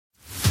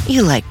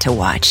You like to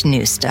watch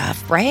new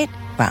stuff, right?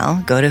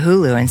 Well, go to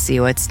Hulu and see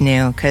what's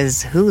new,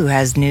 because Hulu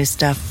has new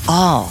stuff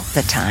all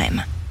the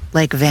time.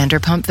 Like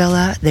Vanderpump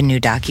Villa, the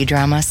new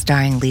docudrama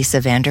starring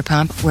Lisa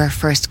Vanderpump, where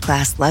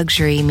first-class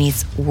luxury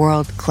meets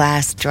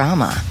world-class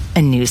drama.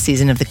 A new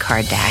season of The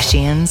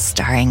Kardashians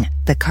starring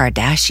The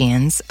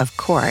Kardashians, of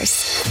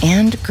course.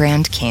 And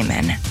Grand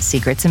Cayman,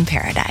 Secrets in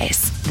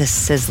Paradise, the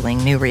sizzling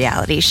new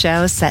reality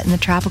show set in the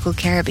tropical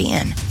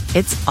Caribbean.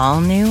 It's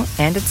all new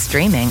and it's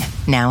streaming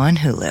now on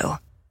Hulu.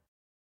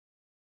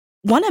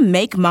 Want to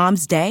make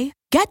Mom's day?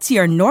 Get to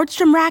your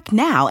Nordstrom Rack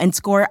now and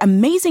score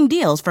amazing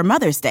deals for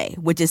Mother's Day,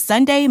 which is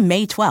Sunday,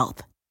 May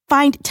 12th.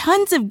 Find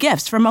tons of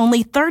gifts from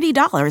only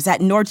 $30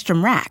 at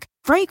Nordstrom Rack.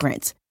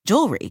 Fragrance,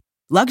 jewelry,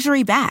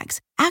 luxury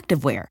bags,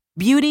 activewear,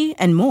 beauty,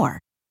 and more.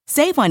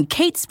 Save on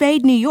Kate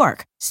Spade New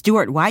York,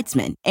 Stuart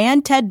Weitzman,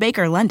 and Ted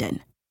Baker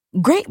London.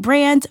 Great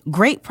brands,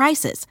 great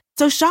prices.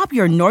 So shop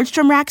your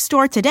Nordstrom Rack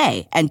store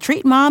today and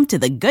treat Mom to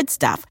the good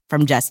stuff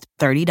from just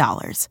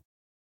 $30.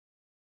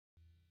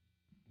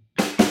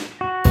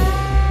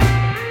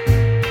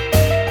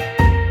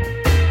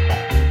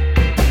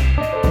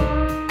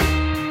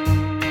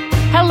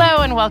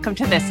 Hello and welcome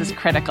to This is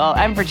Critical.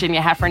 I'm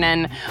Virginia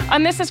Heffernan.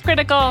 On This is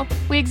Critical,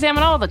 we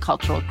examine all the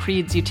cultural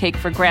creeds you take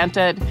for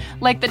granted,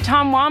 like the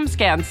Tom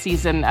Wambsgans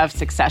season of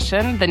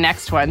Succession, the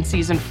next one,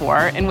 season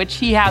 4, in which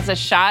he has a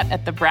shot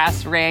at the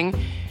brass ring.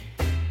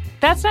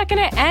 That's not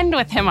going to end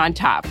with him on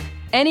top,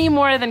 any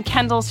more than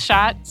Kendall's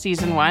shot,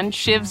 season 1,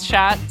 Shiv's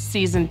shot,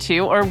 season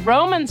 2, or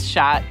Roman's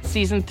shot,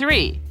 season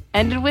 3,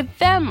 ended with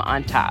them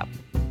on top.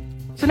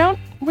 So don't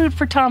root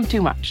for Tom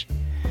too much.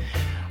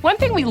 One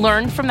thing we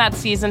learned from that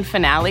season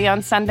finale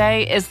on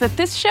Sunday is that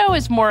this show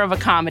is more of a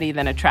comedy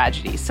than a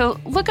tragedy. So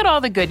look at all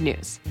the good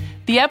news.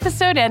 The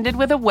episode ended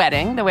with a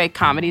wedding, the way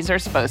comedies are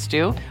supposed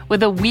to,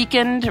 with a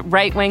weakened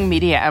right-wing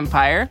media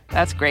empire.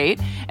 That's great.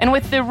 And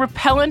with the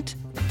repellent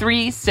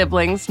 3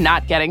 siblings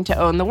not getting to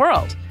own the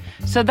world.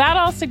 So that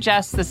all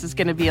suggests this is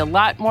going to be a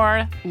lot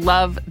more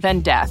love than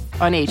death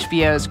on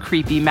HBO's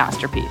creepy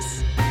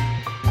masterpiece.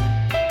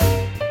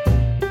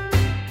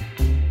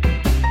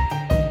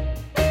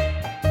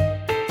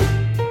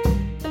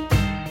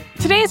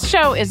 Today's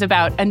show is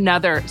about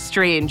another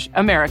strange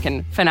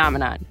American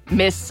phenomenon,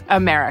 Miss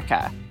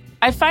America.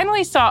 I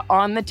finally saw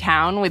On the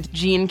Town with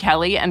Gene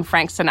Kelly and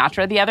Frank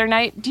Sinatra the other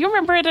night. Do you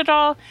remember it at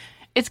all?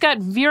 It's got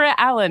Vera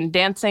Allen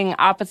dancing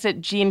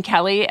opposite Gene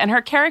Kelly, and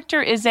her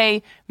character is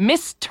a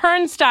Miss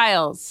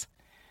Turnstiles,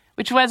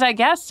 which was, I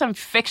guess, some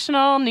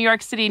fictional New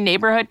York City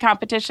neighborhood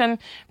competition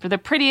for the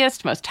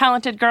prettiest, most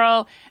talented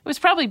girl. It was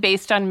probably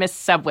based on Miss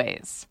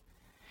Subways.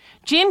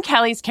 Gene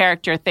Kelly's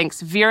character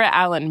thinks Vera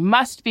Allen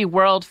must be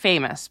world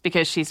famous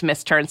because she's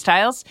Miss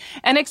Turnstiles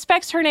and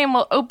expects her name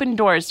will open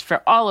doors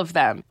for all of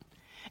them.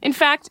 In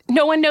fact,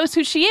 no one knows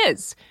who she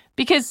is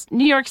because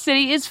New York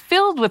City is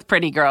filled with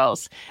pretty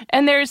girls.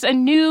 And there's a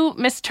new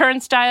Miss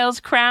Turnstiles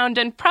crowned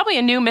and probably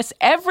a new Miss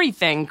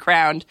Everything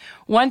crowned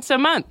once a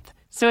month.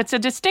 So it's a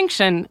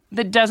distinction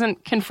that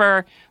doesn't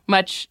confer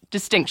much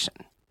distinction.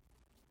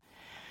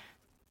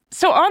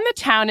 So On the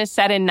Town is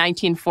set in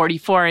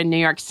 1944 in New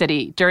York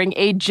City during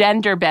a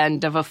gender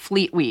bend of a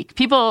fleet week.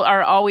 People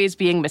are always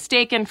being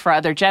mistaken for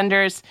other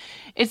genders.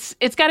 It's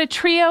got a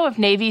trio of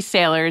Navy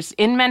sailors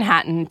in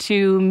Manhattan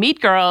to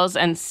meet girls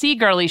and see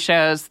girly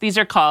shows. These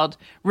are called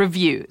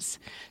revues.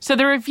 So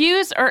the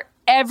revues are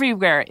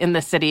everywhere in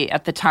the city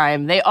at the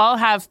time. They all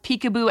have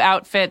peekaboo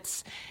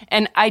outfits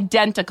and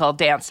identical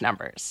dance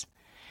numbers.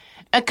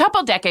 A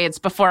couple decades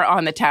before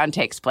On the Town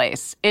takes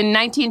place, in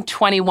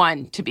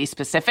 1921 to be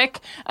specific,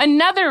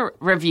 another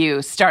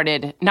revue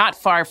started not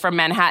far from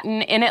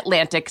Manhattan in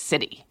Atlantic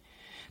City.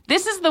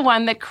 This is the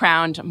one that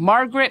crowned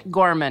Margaret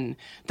Gorman,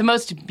 the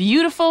most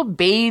beautiful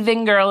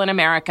bathing girl in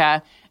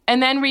America,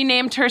 and then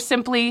renamed her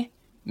simply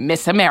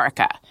Miss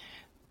America.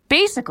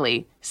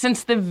 Basically,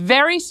 since the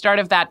very start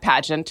of that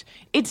pageant,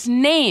 its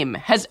name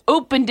has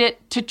opened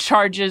it to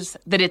charges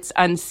that it's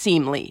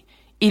unseemly.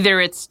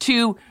 Either it's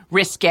too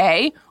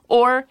risque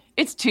or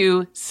it's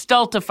too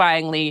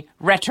stultifyingly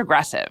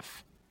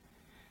retrogressive.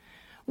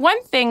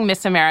 One thing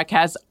Miss America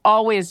has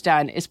always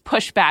done is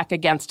push back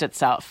against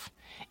itself.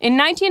 In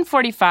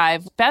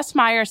 1945, Bess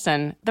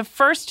Meyerson, the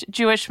first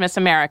Jewish Miss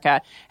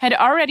America, had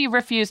already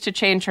refused to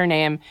change her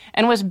name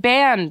and was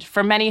banned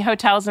from many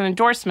hotels and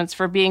endorsements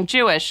for being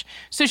Jewish,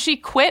 so she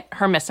quit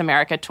her Miss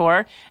America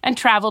tour and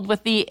traveled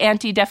with the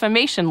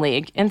Anti-Defamation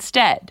League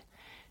instead.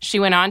 She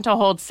went on to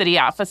hold city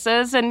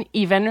offices and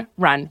even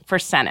run for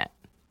Senate.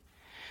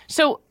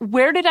 So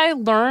where did I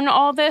learn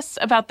all this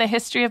about the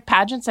history of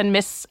pageants and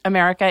Miss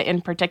America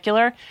in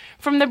particular?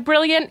 From the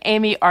brilliant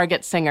Amy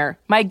Argetsinger,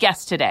 my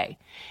guest today.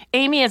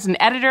 Amy is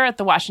an editor at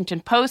The Washington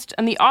Post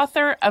and the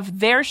author of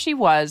There She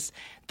Was,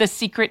 The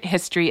Secret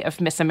History of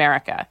Miss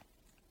America.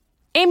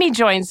 Amy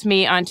joins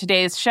me on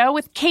today's show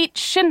with Kate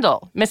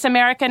Shindle, Miss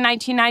America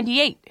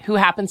 1998, who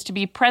happens to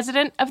be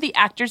president of the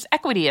Actors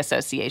Equity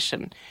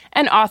Association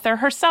and author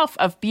herself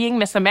of Being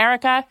Miss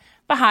America,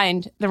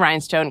 Behind the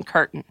Rhinestone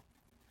Curtain.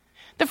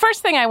 The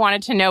first thing I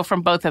wanted to know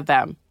from both of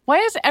them Why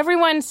is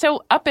everyone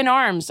so up in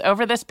arms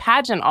over this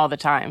pageant all the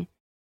time?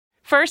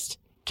 First,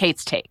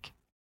 Kate's take.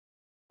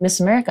 Miss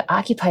America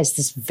occupies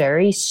this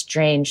very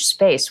strange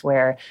space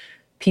where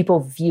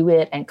people view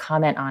it and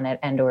comment on it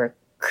and or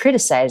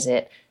criticize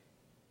it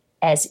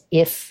as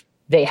if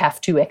they have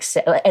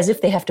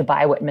to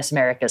buy what Miss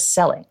America is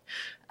selling.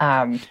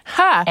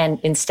 And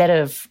instead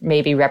of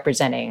maybe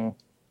representing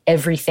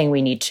everything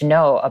we need to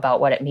know about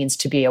what it means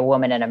to be a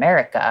woman in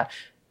America,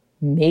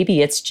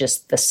 maybe it's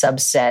just the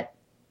subset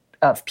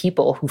of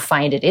people who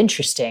find it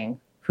interesting,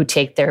 who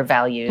take their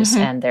values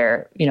and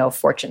their,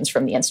 fortunes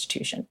from the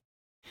institution.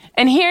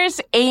 And here's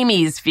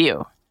Amy's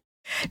view.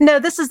 No,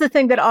 this is the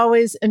thing that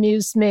always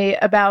amused me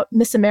about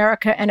Miss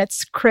America and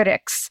its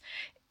critics,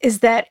 is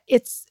that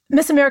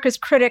Miss America's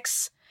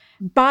critics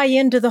buy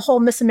into the whole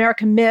Miss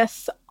America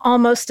myth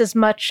almost as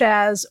much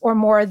as or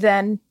more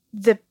than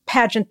the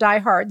pageant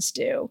diehards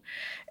do.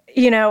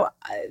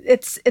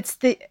 It's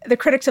the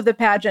critics of the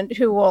pageant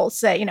who will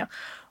say,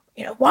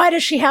 why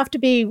does she have to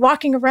be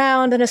walking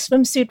around in a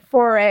swimsuit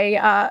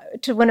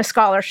to win a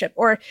scholarship?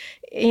 Or,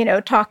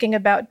 talking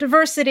about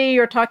diversity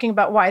or talking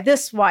about why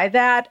this, why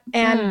that.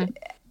 And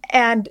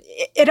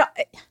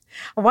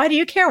why do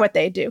you care what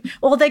they do?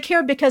 Well, they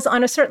care because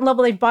on a certain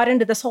level, they bought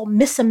into this whole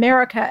Miss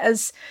America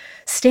as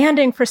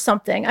standing for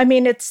something. I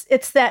mean,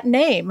 it's that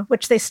name,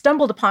 which they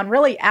stumbled upon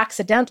really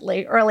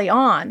accidentally early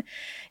on.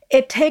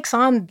 It takes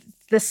on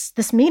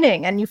this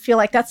meaning, and you feel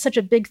like that's such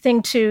a big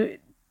thing to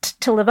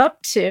live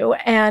up to.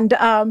 And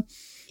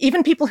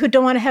even people who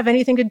don't want to have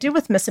anything to do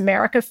with Miss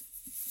America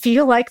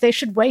feel like they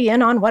should weigh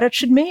in on what it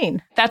should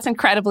mean. That's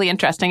incredibly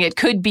interesting. It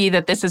could be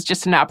that this is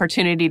just an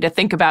opportunity to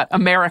think about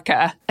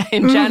America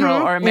in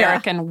general, or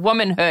American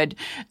womanhood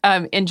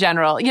in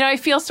general. I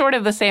feel sort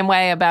of the same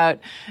way about,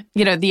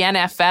 the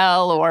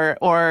NFL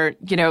or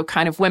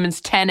kind of women's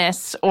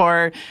tennis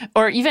or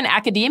even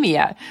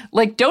academia.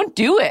 Like, don't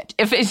do it.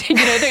 If it's,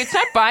 it's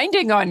not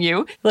binding on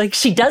you. Like,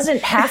 she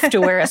doesn't have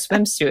to wear a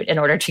swimsuit in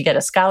order to get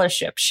a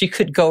scholarship. She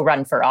could go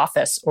run for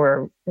office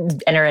or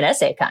enter an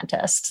essay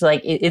contest.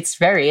 Like, it's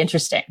very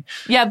interesting.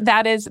 Yeah,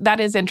 that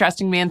is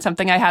interesting to me and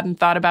something I hadn't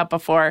thought about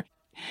before.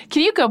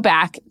 Can you go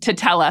back to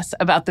tell us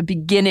about the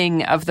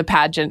beginning of the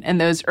pageant and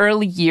those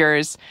early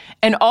years,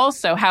 and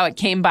also how it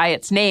came by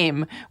its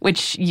name,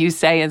 which you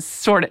say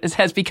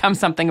has become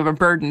something of a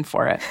burden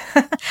for it?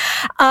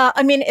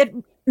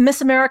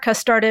 Miss America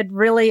started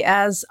really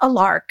as a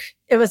lark.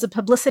 It was a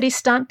publicity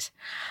stunt.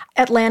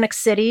 Atlantic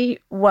City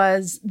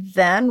was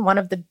then one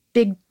of the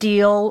big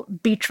deal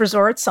beach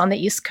resorts on the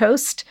East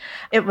Coast.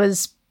 It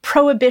was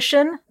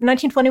Prohibition.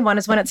 1921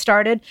 is when it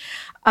started.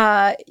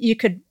 You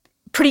could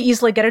pretty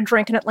easily get a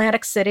drink in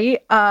Atlantic City.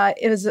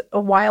 It was a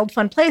wild,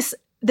 fun place.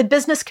 The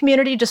business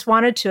community just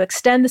wanted to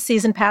extend the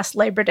season past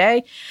Labor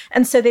Day,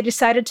 and so they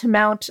decided to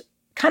mount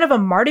kind of a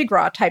Mardi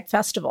Gras type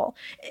festival.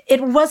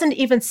 It wasn't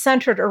even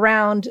centered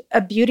around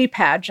a beauty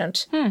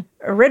pageant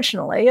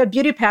originally. A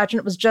beauty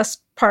pageant was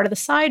just part of the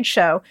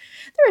sideshow.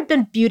 There had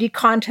been beauty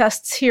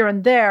contests here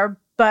and there,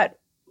 but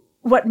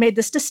what made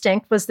this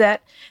distinct was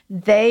that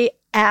they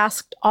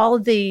asked all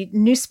of the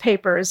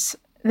newspapers,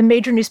 the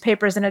major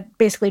newspapers in a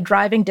basically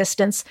driving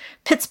distance,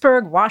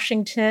 Pittsburgh,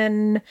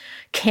 Washington,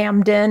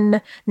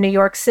 Camden, New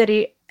York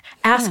City,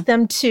 asked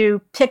them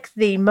to pick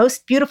the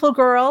most beautiful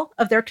girl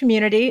of their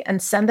community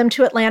and send them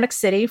to Atlantic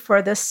City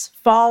for this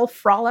fall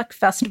frolic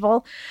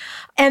festival.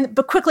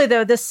 But quickly,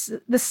 though, this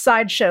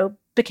sideshow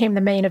became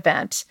the main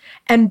event.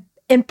 And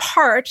in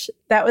part,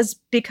 that was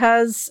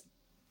because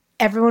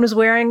everyone was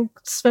wearing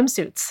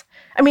swimsuits.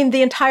 I mean,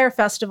 the entire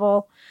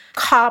festival,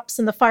 cops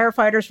and the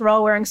firefighters were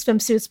all wearing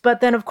swimsuits. But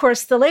then, of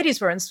course, the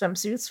ladies were in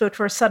swimsuits, which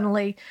were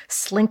suddenly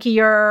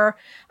slinkier,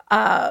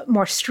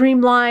 more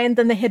streamlined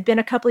than they had been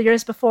a couple of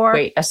years before.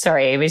 Wait,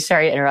 sorry, Amy,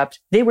 sorry to interrupt.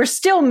 They were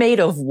still made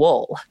of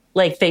wool.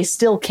 Like, they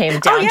still came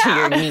down to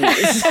your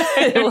knees.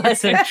 It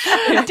wasn't.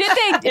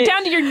 Did they?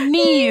 Down to your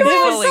knees?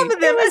 No, some of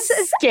them. It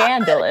was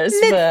scandalous.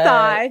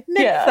 Mid-thigh.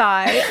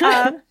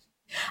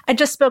 I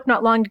just spoke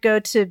not long ago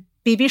to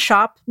B.B.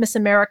 Shopp, Miss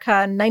America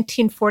in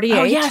 1948.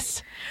 Oh,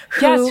 yes.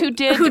 Who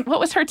did? What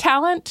was her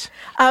talent?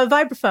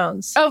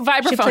 Vibraphones. Oh,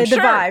 vibraphone. She played the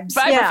vibes.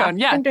 Vibraphone,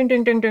 yeah. Ding,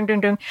 ding, ding, ding,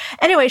 ding, ding.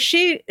 Anyway,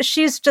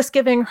 she's just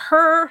giving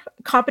her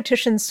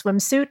competition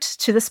swimsuit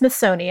to the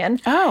Smithsonian.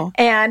 Oh.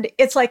 And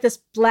it's like this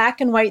black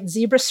and white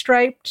zebra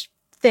striped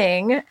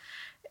thing.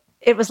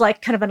 It was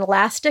like kind of an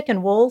elastic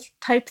and wool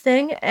type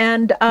thing.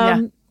 And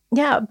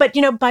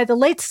but by the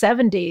late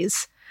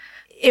 70s,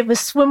 it was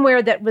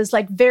swimwear that was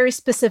like very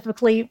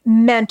specifically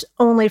meant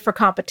only for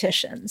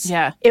competitions.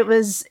 Yeah. It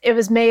was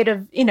made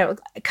of,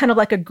 kind of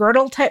like a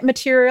girdle type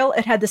material.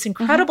 It had this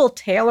incredible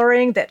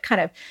tailoring that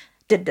kind of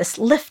did this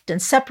lift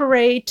and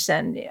separate.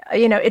 And,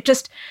 it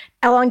just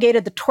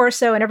elongated the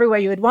torso in every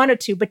way you would want it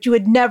to, but you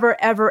would never,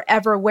 ever,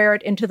 ever wear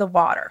it into the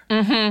water.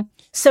 Mm-hmm.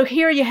 So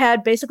here you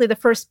had basically the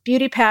first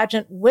beauty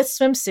pageant with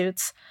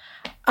swimsuits.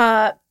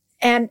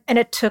 And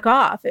it took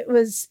off. It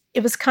was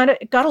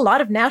it got a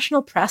lot of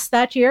national press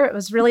that year. It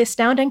was really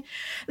astounding.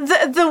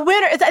 The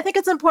winner, I think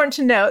it's important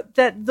to note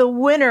that the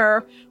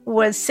winner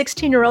was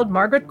 16-year-old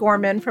Margaret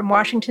Gorman from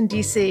Washington,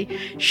 D.C.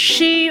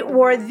 She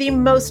wore the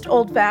most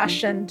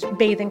old-fashioned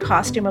bathing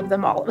costume of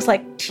them all. It was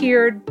like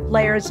tiered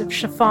layers of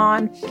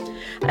chiffon,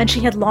 and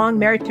she had long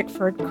Mary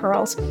Pickford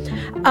curls.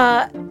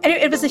 And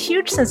it was a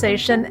huge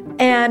sensation,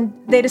 and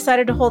they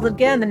decided to hold it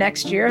again the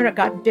next year, and it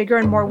got bigger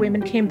and more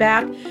women came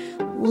back.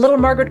 Little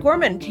Margaret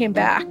Gorman came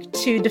back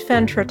to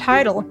defend her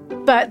title,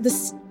 but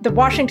the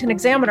Washington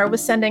Examiner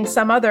was sending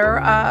some other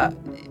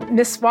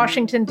Miss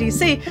Washington,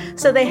 D.C.,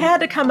 so they had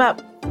to come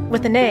up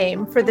with a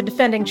name for the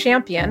defending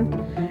champion,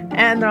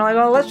 and they're like,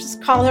 well, let's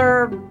just call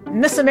her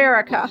Miss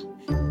America.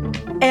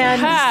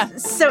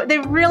 And so they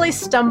really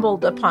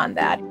stumbled upon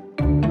that.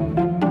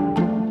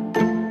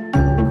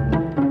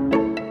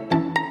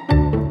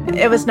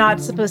 It was not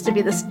supposed to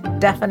be this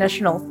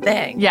definitional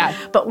thing. Yeah.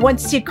 But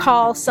once you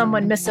call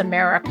someone Miss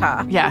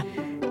America,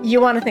 you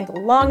want to think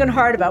long and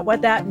hard about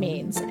what that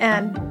means.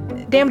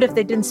 And damned if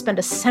they didn't spend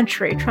a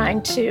century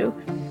trying to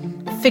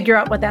figure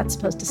out what that's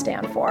supposed to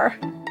stand for.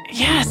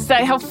 Yes,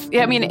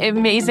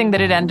 amazing that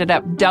it ended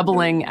up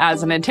doubling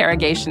as an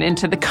interrogation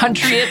into the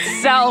country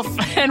itself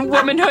and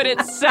womanhood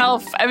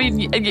itself. I mean,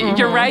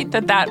 you're right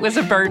that was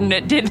a burden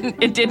it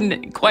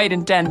didn't quite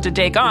intend to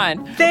take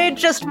on. They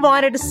just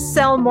wanted to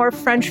sell more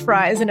French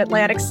fries in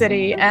Atlantic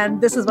City,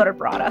 and this is what it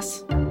brought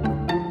us.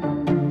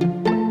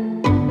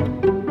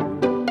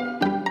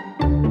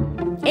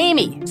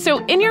 Amy,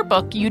 so in your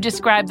book, you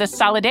describe the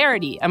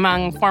solidarity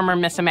among former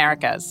Miss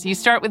Americas. You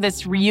start with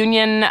this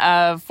reunion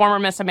of former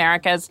Miss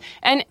Americas.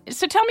 And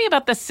so tell me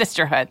about the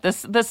sisterhood,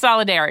 the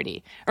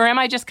solidarity. Or am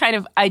I just kind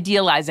of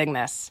idealizing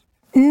this?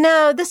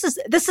 No, this is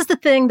the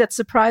thing that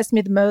surprised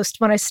me the most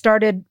when I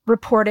started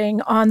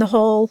reporting on the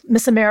whole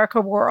Miss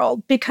America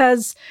world.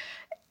 Because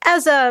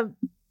as a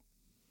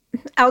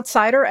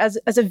outsider, as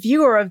a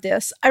viewer of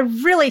this, I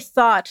really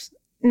thought,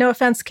 no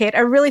offense, Kate, I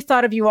really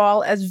thought of you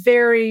all as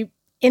very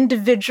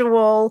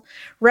individual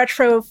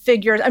retro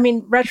figures. I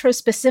mean, retro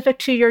specific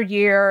to your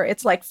year.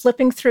 It's like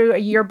flipping through a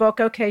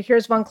yearbook. Okay,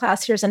 here's one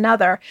class, here's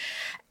another.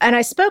 And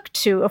I spoke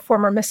to a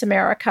former Miss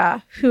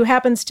America who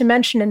happens to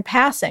mention in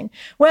passing,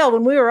 well,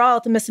 when we were all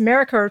at the Miss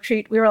America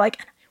retreat, we were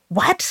like,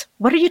 what?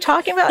 What are you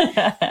talking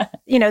about?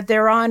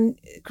 They're on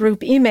group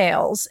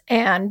emails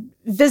and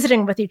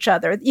visiting with each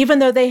other. Even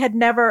though they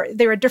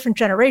were different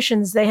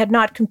generations, they had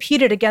not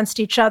competed against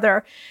each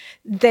other.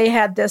 They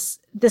had this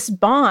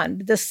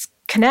bond, this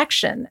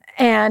connection.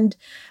 And,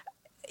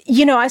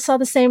 I saw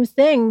the same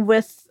thing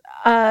with,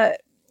 the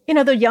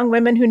young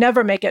women who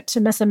never make it to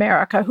Miss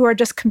America, who are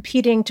just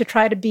competing to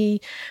try to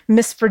be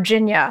Miss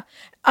Virginia.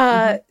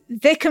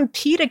 They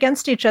compete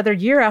against each other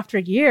year after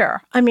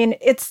year. I mean,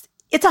 it's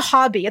a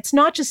hobby. It's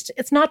not just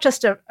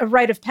a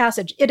rite of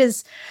passage. It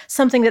is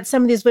something that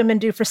some of these women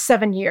do for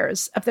 7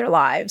 years of their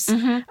lives,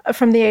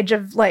 from the age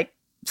of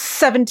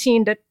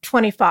 17 to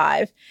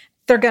 25.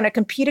 They're going to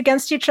compete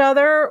against each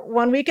other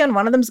one weekend.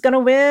 One of them's going to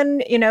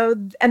win,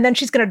 and then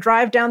she's going to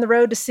drive down the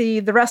road to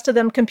see the rest of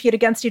them compete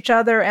against each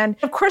other. And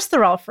of course,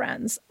 they're all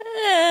friends.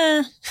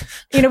 Okay,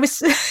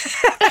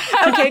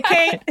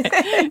 Kate.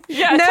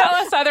 Yeah, no. Tell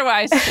us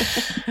otherwise.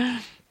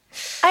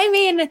 I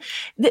mean,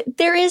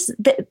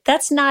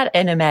 that's not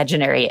an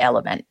imaginary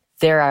element.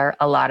 There are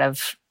a lot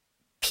of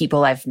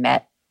people I've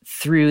met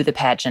through the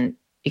pageant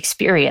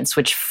experience,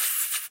 which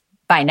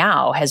by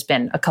now has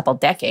been a couple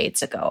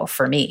decades ago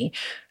for me,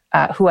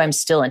 who I'm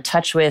still in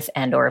touch with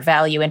and or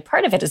value. And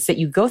part of it is that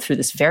you go through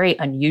this very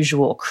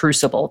unusual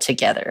crucible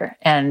together.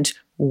 And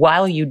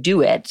while you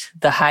do it,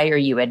 the higher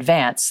you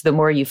advance, the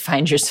more you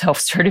find yourself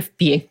sort of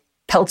being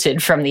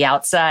pelted from the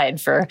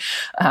outside for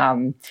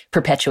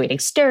perpetuating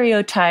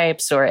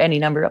stereotypes or any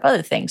number of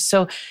other things.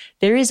 So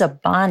there is a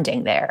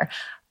bonding there.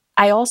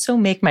 I also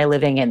make my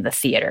living in the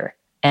theater,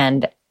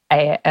 and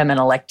I am an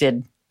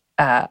elected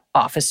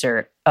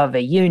officer of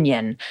a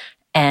union.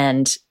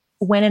 And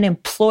when an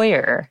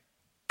employer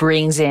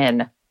brings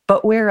in,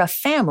 but we're a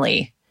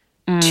family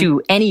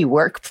to any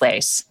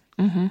workplace,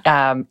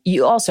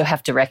 you also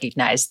have to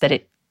recognize that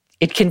it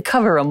can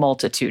cover a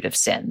multitude of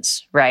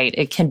sins, right?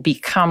 It can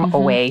become a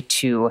way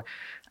to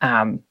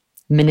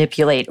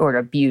manipulate or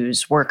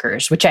abuse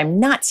workers, which I'm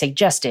not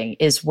suggesting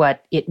is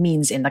what it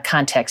means in the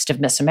context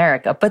of Miss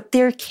America, but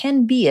there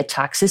can be a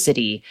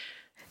toxicity.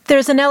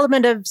 There's an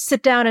element of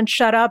sit down and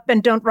shut up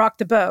and don't rock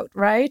the boat,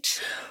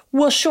 right?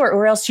 Well, sure,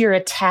 or else you're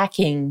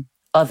attacking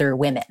other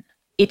women.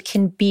 It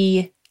can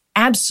be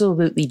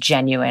absolutely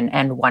genuine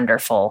and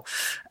wonderful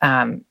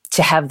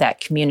to have that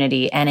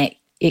community, and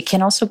it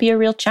can also be a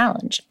real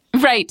challenge.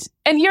 Right.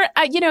 And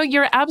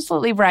you're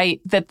absolutely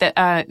right that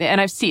and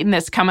I've seen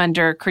this come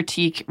under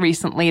critique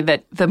recently,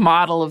 that the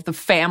model of the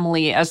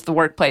family as the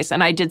workplace,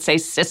 and I did say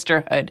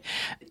sisterhood.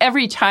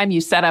 Every time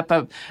you set up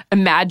a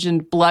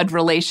imagined blood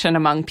relation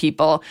among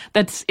people,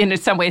 that's in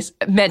some ways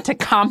meant to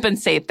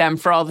compensate them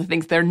for all the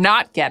things they're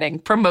not getting: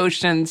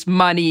 promotions,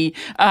 money,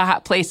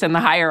 place in the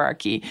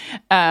hierarchy.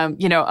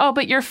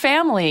 But you're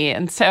family,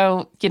 and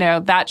so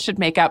that should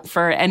make up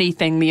for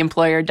anything the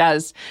employer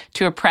does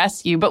to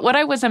oppress you. But what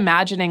I was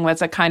imagining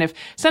was a kind of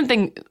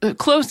something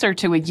closer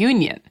to a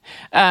union,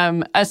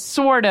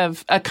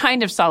 a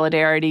kind of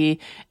solidarity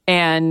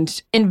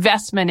and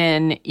investment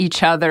in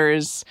each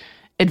other's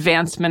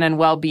advancement and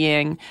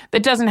well-being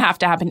that doesn't have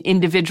to happen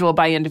individual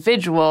by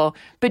individual,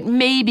 but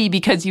maybe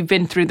because you've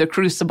been through the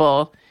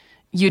crucible,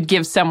 you'd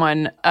give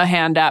someone a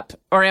hand up.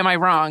 Or am I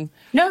wrong?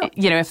 No.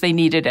 If they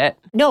needed it.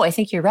 No, I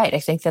think you're right. I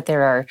think that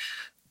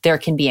there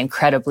can be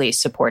incredibly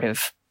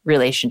supportive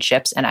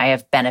relationships, and I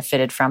have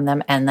benefited from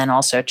them, and then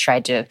also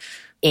tried to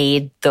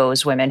aid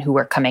those women who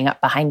were coming up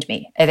behind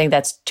me. I think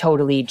that's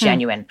totally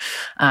genuine.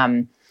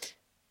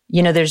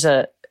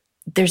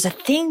 There's a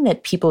thing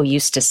that people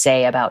used to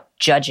say about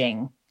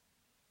judging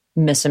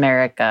Miss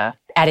America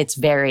at its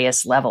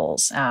various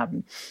levels.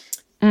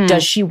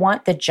 Does she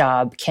want the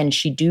job? Can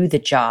she do the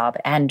job?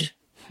 And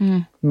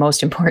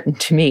most important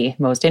to me,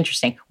 most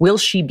interesting, will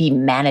she be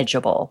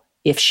manageable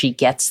if she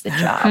gets the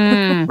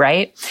job,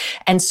 right?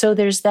 And so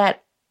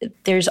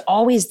there's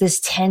always this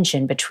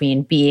tension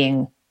between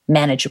being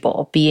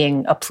manageable,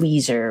 being a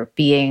pleaser,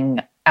 being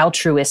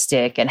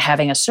altruistic, and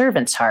having a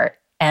servant's heart,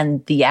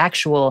 and the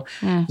actual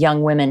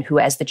young women who,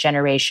 as the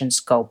generations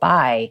go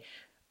by,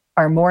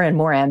 are more and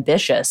more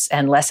ambitious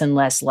and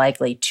less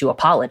likely to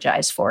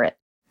apologize for it.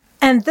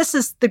 And this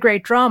is the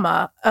great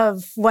drama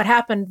of what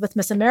happened with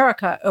Miss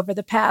America over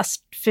the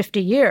past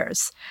 50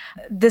 years.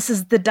 This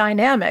is the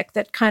dynamic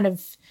that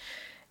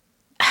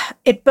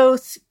it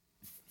both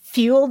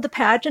fueled the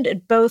pageant,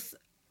 it both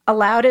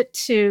allowed it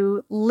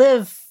to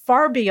live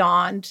far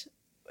beyond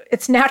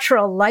its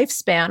natural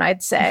lifespan,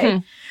 I'd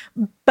say.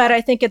 But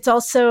I think it's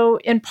also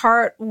in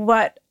part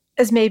what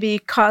has maybe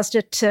caused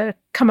it to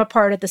come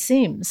apart at the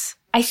seams.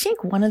 I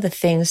think one of the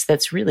things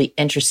that's really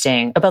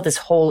interesting about this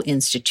whole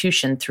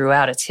institution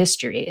throughout its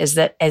history is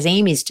that, as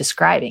Amy's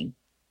describing,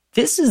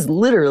 this is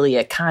literally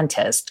a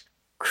contest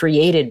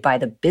created by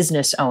the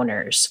business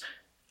owners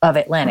of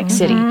Atlantic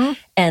City.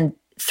 And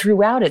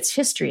throughout its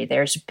history,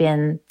 there's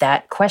been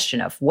that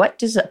question of what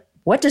does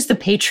the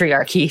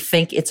patriarchy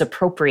think it's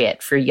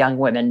appropriate for young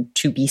women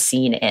to be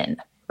seen in,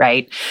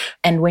 right?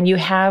 And when you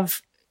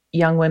have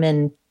young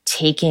women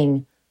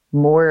taking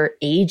more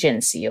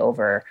agency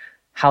over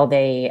how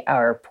they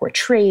are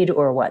portrayed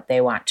or what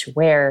they want to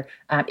wear,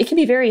 it can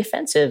be very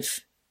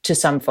offensive to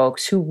some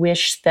folks who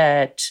wish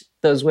that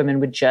those women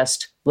would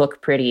just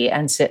look pretty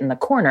and sit in the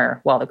corner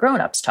while the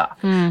grown-ups talk.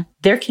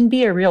 There can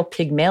be a real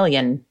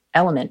Pygmalion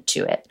element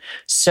to it.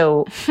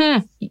 So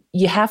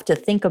you have to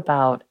think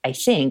about, I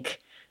think,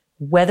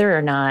 whether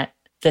or not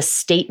the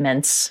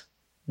statements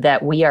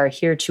that we are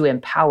here to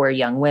empower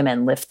young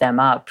women, lift them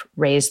up,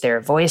 raise their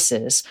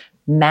voices,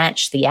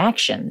 match the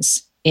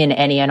actions in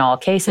any and all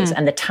cases.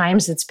 And the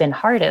times it's been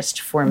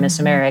hardest for Miss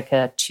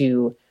America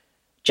to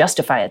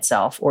justify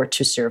itself or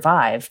to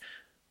survive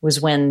was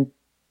when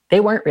they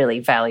weren't really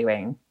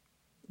valuing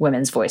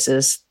women's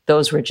voices.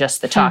 Those were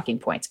just the talking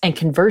points. And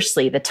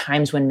conversely, the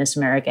times when Miss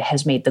America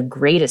has made the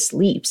greatest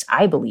leaps,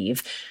 I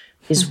believe,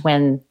 is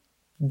when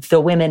the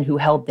women who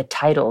held the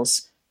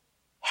titles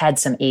had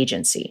some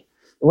agency,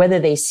 whether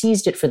they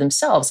seized it for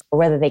themselves or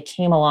whether they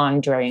came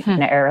along during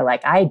an era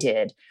like I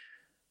did,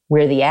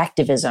 where the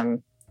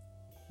activism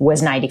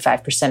was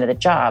 95% of the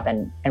job,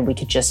 and we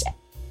could just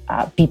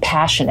be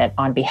passionate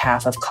on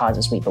behalf of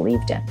causes we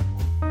believed in.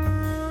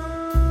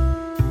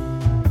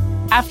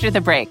 After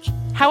the break,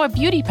 how a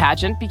beauty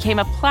pageant became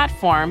a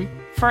platform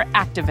for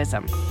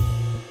activism.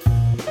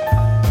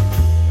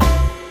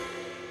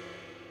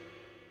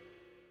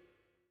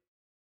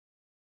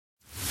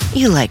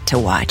 You like to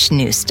watch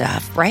new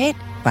stuff, right?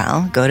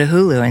 Well, go to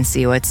Hulu and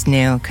see what's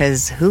new,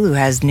 because Hulu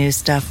has new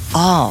stuff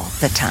all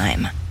the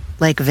time.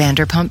 Like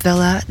Vanderpump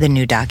Villa, the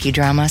new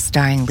docudrama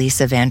starring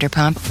Lisa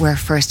Vanderpump, where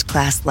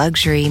first-class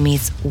luxury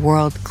meets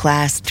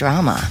world-class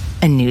drama.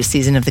 A new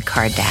season of The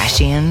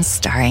Kardashians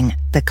starring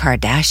The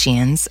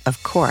Kardashians,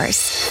 of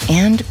course.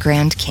 And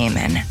Grand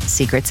Cayman,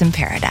 Secrets in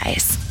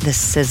Paradise, the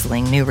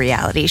sizzling new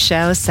reality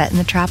show set in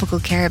the tropical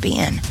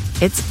Caribbean.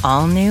 It's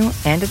all new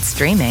and it's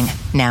streaming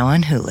now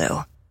on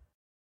Hulu.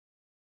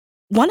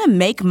 Want to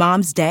make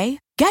Mom's Day?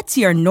 Get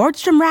to your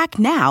Nordstrom Rack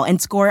now and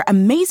score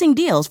amazing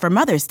deals for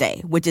Mother's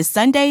Day, which is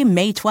Sunday,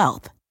 May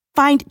 12th.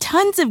 Find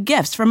tons of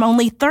gifts from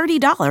only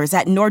 $30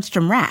 at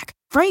Nordstrom Rack.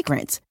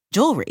 Fragrance,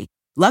 jewelry,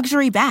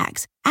 luxury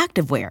bags,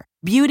 activewear,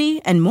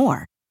 beauty, and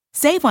more.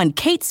 Save on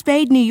Kate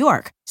Spade New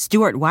York,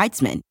 Stuart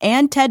Weitzman,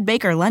 and Ted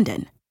Baker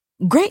London.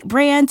 Great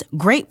brands,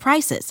 great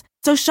prices.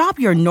 So shop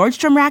your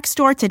Nordstrom Rack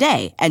store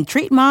today and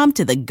treat Mom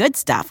to the good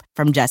stuff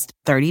from just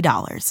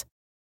 $30.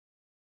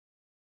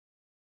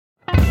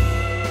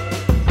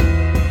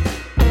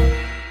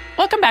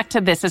 Welcome back to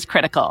This is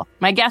Critical.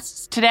 My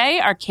guests today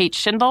are Kate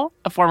Shindle,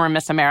 a former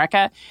Miss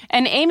America,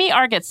 and Amy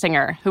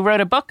Argetsinger, who wrote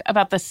a book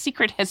about the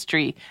secret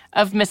history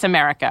of Miss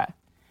America.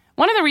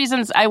 One of the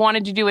reasons I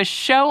wanted to do a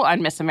show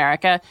on Miss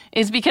America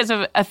is because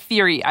of a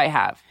theory I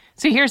have.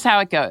 So here's how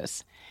it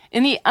goes.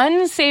 In the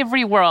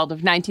unsavory world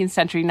of 19th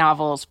century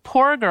novels,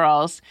 poor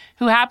girls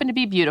who happened to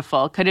be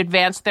beautiful could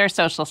advance their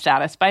social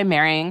status by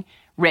marrying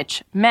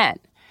rich men.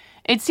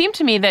 It seemed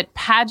to me that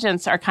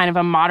pageants are kind of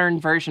a modern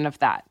version of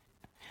that.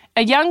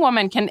 A young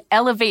woman can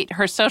elevate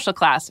her social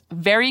class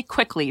very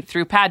quickly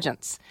through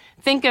pageants.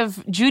 Think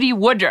of Judy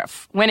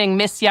Woodruff winning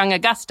Miss Young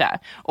Augusta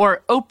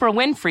or Oprah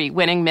Winfrey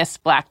winning Miss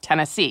Black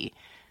Tennessee.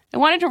 I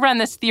wanted to run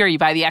this theory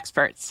by the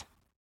experts.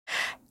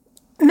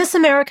 Miss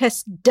America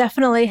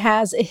definitely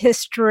has a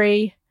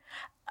history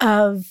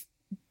of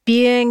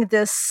being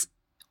this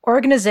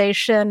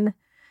organization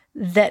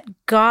that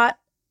got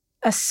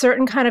a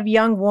certain kind of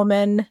young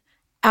woman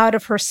out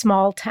of her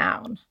small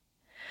town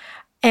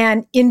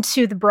and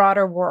into the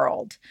broader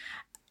world.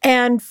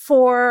 And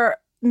for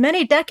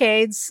many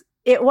decades,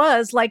 it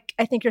was, like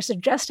I think you're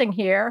suggesting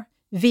here,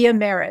 via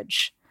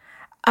marriage.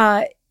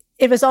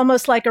 It was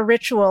almost like a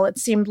ritual, it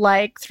seemed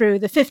like, through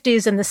the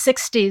 50s and the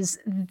 60s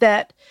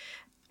that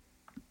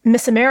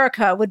Miss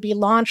America would be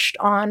launched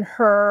on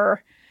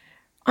her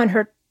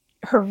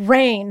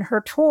reign, her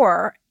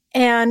tour.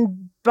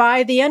 And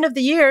by the end of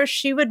the year,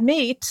 she would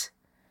meet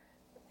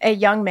a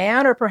young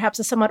man or perhaps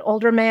a somewhat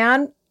older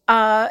man,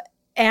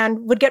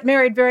 and would get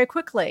married very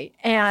quickly.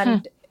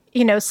 And,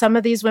 some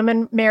of these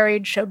women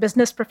married show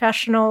business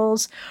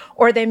professionals,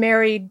 or they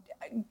married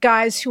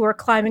guys who were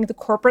climbing the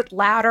corporate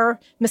ladder.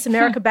 Miss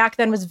America back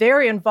then was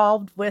very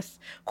involved with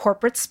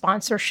corporate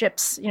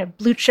sponsorships,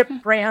 blue chip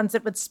brands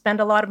that would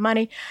spend a lot of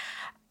money.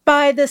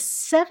 By the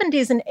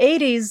 70s and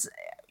 80s,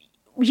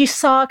 you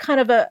saw kind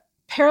of a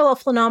parallel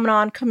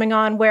phenomenon coming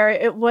on where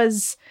it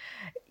was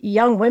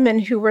young women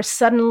who were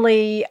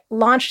suddenly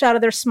launched out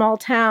of their small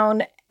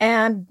town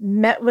and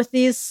met with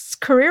these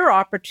career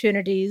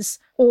opportunities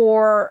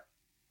or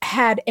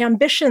had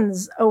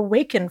ambitions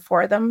awakened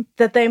for them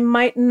that they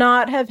might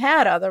not have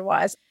had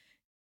otherwise.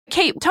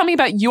 Kate, tell me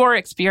about your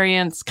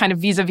experience kind of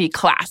vis-a-vis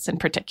class in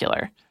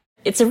particular.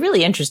 It's a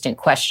really interesting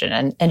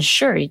question. And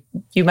sure,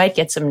 you might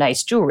get some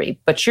nice jewelry,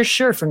 but you're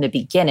sure from the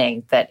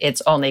beginning that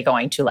it's only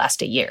going to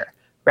last a year,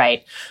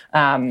 right?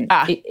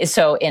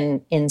 So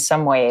in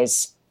some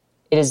ways,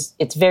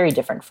 it's very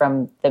different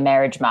from the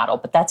marriage model,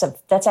 but that's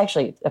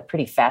actually a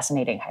pretty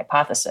fascinating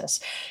hypothesis.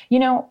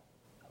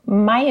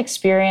 My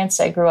experience,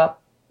 I grew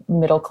up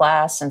middle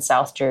class in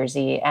South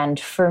Jersey, and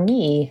for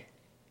me,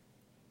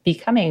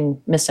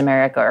 becoming Miss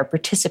America or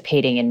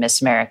participating in Miss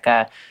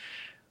America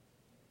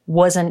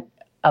wasn't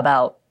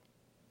about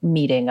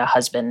meeting a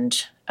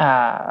husband.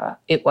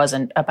 It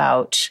wasn't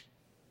about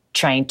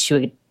trying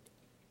to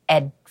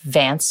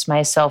advance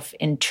myself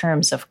in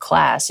terms of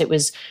class. It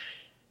was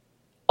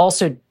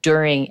also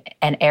during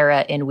an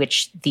era in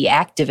which the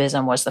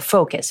activism was the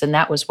focus, and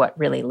that was what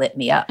really lit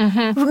me up.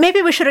 Mm-hmm.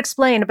 Maybe we should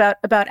explain about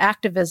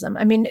activism.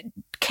 I mean,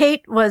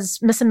 Kate was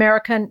Miss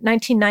America in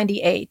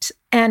 1998,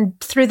 and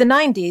through the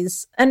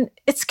 90s, and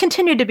it's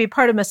continued to be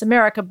part of Miss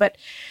America, but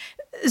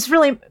it's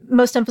really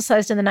most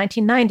emphasized in the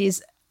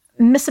 1990s,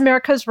 Miss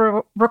Americas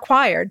were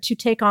required to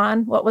take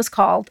on what was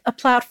called a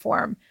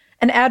platform,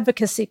 an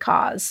advocacy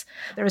cause.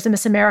 There was a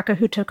Miss America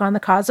who took on the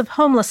cause of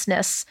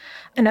homelessness.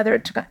 Another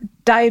took on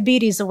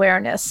diabetes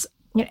awareness.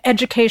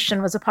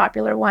 Education was a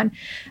popular one.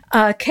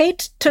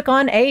 Kate took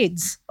on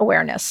AIDS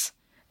awareness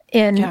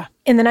in the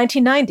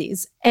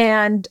 1990s.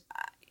 And,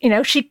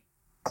 she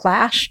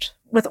clashed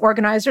with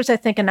organizers, I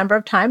think, a number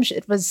of times.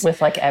 It was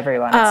with like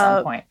everyone at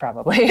some point,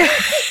 probably.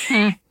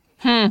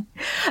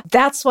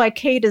 That's why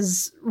Kate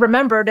is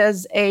remembered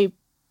as a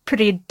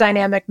pretty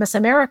dynamic Miss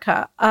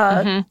America.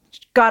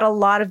 Got a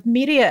lot of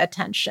media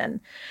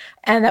attention.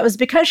 And that was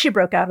because she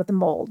broke out of the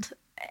mold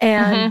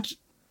and,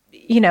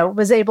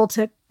 was able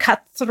to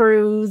cut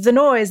through the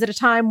noise at a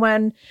time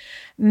when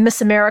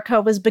Miss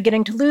America was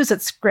beginning to lose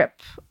its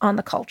grip on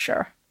the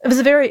culture. It was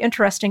a very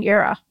interesting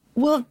era.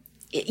 Well,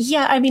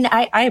 yeah, I mean,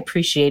 I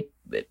appreciate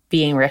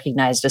being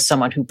recognized as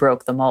someone who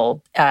broke the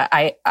mold.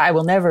 I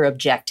will never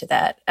object to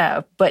that.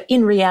 But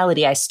in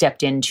reality, I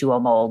stepped into a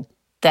mold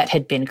that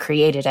had been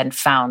created and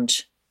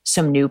found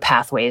some new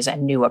pathways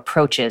and new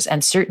approaches.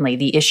 And certainly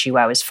the issue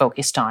I was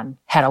focused on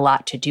had a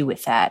lot to do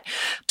with that.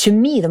 To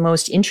me, the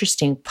most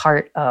interesting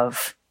part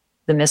of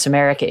the Miss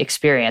America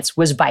experience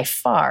was by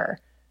far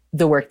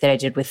the work that I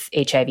did with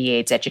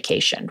HIV/AIDS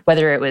education,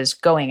 whether it was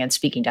going and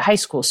speaking to high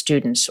school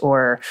students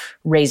or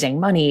raising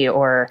money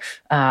or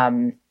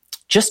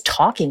just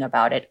talking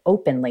about it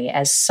openly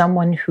as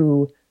someone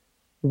who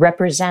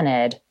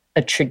represented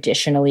a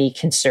traditionally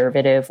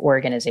conservative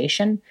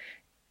organization.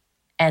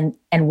 And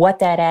what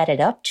that added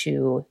up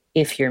to,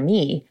 if you're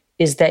me,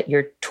 is that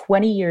you're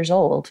 20 years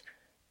old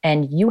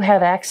and you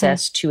have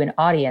access to an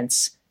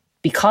audience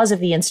because of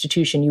the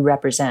institution you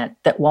represent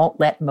that won't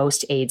let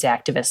most AIDS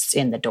activists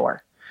in the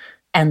door.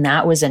 And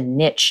that was a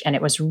niche, and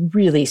it was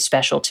really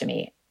special to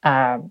me.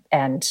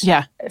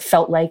 It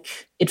felt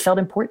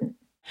important.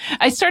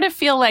 I sort of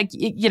feel like,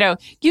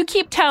 you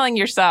keep telling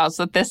yourselves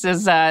that this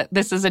is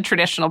a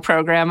traditional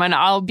program, and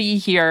I'll be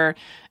here,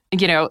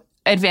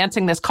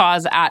 advancing this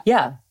cause at.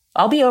 Yeah,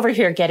 I'll be over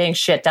here getting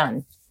shit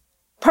done.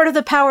 Part of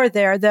the power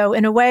there, though,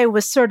 in a way,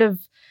 was sort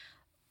of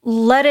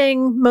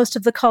letting most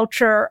of the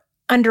culture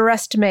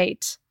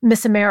underestimate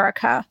Miss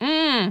America,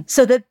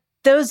 so that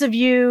those of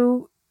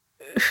you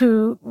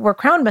who were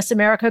crowned Miss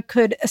America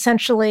could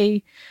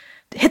essentially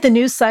hit the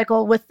news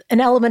cycle with an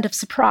element of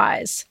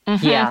surprise.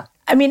 Mm-hmm. Yeah.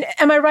 I mean,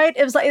 am I right?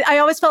 It was like, I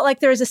always felt like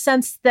there was a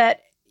sense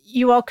that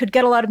you all could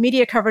get a lot of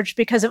media coverage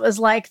because it was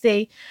like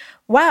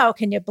wow,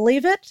 can you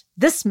believe it?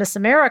 This Miss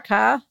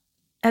America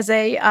has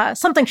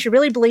something she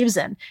really believes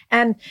in.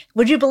 And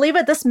would you believe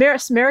it? This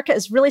Miss America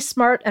is really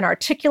smart and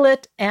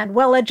articulate and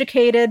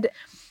well-educated.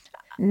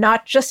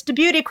 Not just a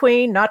beauty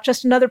queen, not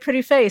just another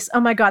pretty face. Oh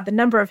my God, the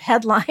number of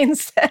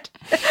headlines that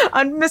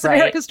on Miss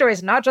America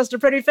stories, not just a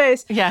pretty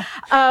face. Yeah.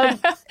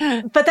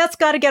 But that's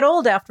got to get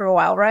old after a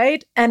while,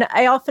 right? And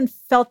I often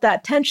felt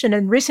that tension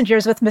in recent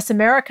years with Miss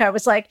America. It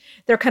was like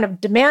they're kind of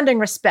demanding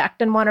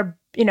respect and want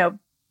to,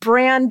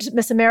 brand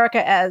Miss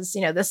America as,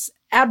 this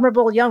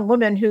admirable young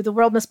woman who the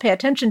world must pay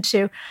attention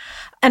to.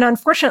 And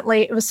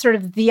unfortunately, it was sort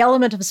of the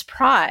element of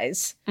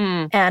surprise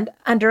and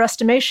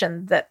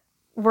underestimation that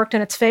worked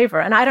in its favor.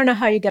 And I don't know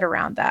how you get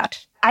around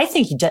that. I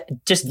think you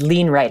just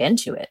lean right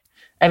into it.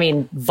 I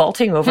mean,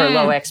 vaulting over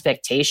low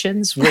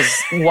expectations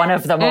was one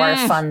of the more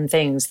fun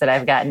things that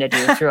I've gotten to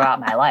do throughout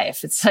my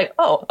life. It's like,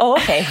 oh,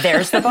 okay,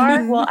 there's the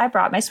bar. Well, I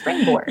brought my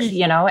springboard,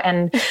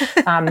 and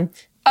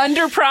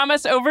under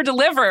promise, over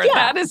deliver. Yeah.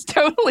 That is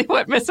totally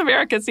what Miss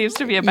America seems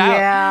to be about.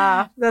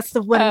 Yeah, that's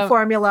the winning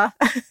formula.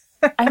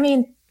 I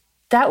mean,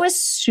 that was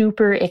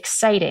super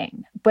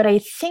exciting. But I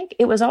think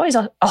it was always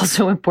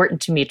also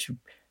important to me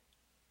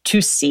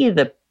to see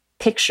the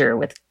picture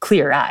with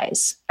clear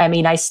eyes. I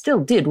mean, I still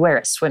did wear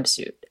a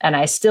swimsuit and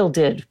I still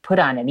did put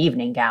on an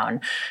evening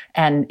gown.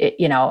 And,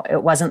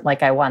 it wasn't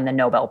like I won the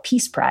Nobel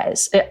Peace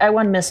Prize. I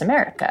won Miss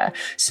America.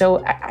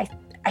 So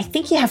I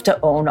think you have to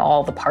own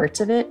all the parts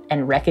of it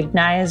and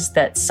recognize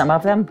that some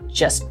of them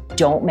just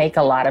don't make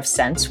a lot of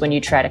sense when you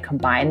try to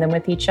combine them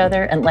with each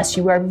other, unless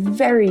you are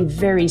very,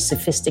 very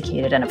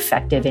sophisticated and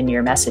effective in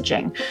your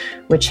messaging,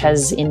 which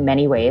has in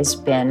many ways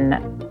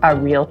been a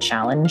real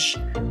challenge.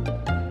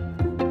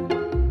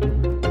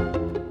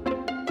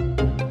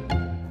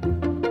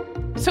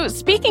 So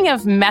speaking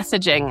of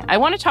messaging, I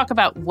want to talk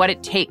about what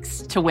it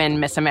takes to win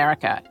Miss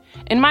America.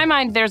 In my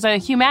mind, there's a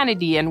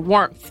humanity and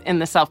warmth in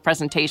the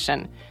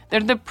self-presentation. They're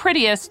the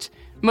prettiest,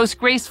 most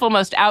graceful,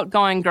 most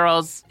outgoing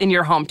girls in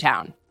your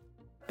hometown.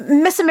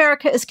 Miss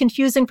America is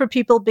confusing for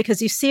people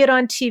because you see it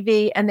on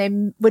TV and they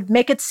would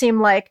make it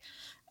seem like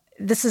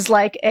this is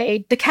like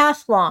a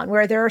decathlon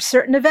where there are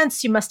certain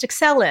events you must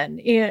excel in.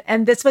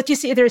 And that's what you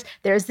see.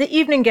 There's the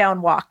evening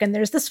gown walk and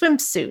there's the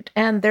swimsuit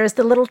and there's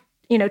the little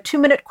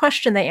 2-minute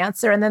question they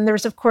answer. And then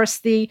there's, of course,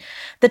 the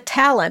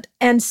talent.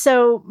 And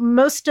so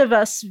most of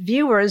us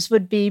viewers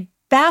would be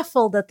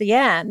baffled at the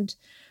end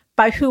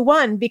by who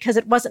won, because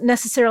it wasn't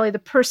necessarily the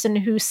person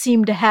who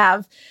seemed to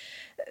have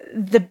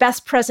the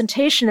best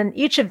presentation in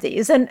each of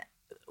these.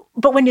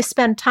 But when you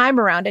spend time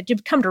around it, you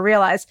come to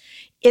realize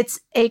it's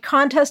a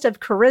contest of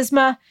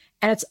charisma,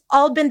 and it's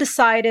all been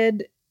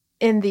decided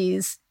in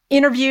these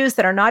interviews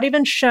that are not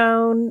even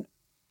shown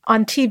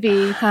on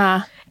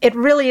TV. It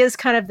really is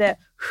kind of the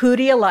who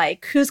do you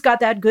like? Who's got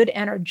that good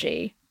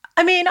energy?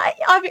 I mean,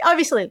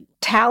 obviously,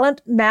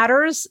 talent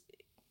matters.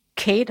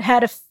 Kate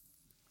had a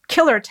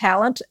killer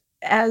talent,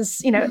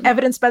 as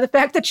evidenced by the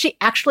fact that she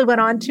actually went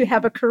on to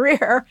have a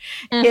career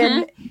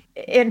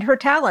in her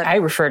talent. I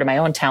refer to my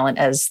own talent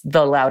as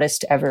the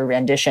loudest ever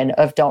rendition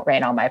of "Don't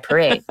Rain on My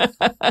Parade."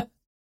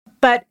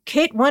 But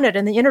Kate won it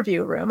in the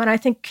interview room, and I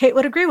think Kate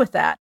would agree with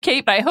that.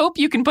 Kate, I hope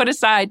you can put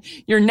aside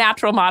your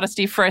natural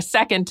modesty for a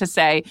second to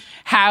say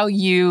how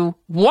you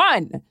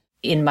won.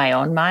 In my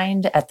own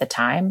mind at the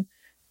time,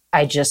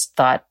 I just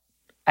thought,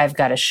 I've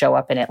got to show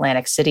up in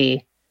Atlantic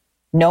City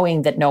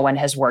knowing that no one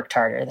has worked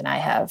harder than I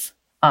have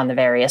on the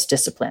various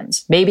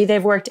disciplines. Maybe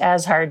they've worked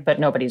as hard, but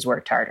nobody's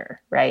worked harder,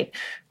 right?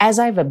 As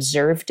I've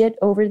observed it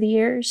over the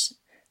years,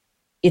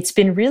 it's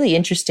been really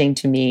interesting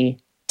to me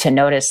to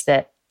notice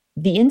that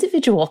the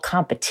individual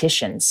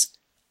competitions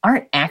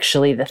aren't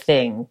actually the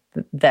thing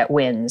that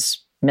wins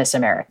Miss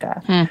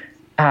America.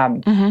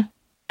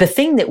 The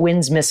thing that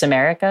wins Miss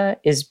America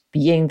is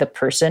being the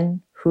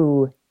person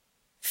who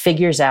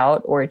figures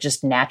out, or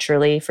just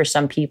naturally for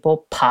some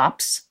people,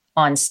 pops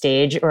on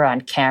stage or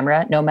on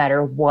camera, no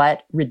matter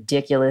what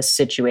ridiculous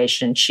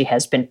situation she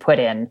has been put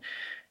in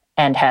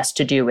and has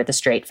to do with a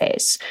straight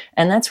face.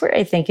 And that's where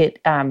I think it,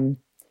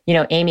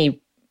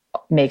 Amy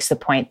makes the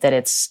point that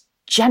it's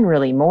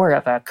generally more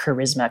of a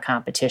charisma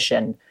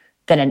competition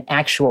than an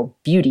actual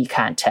beauty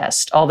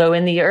contest. Although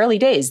in the early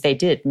days, they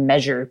did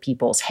measure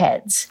people's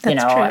heads,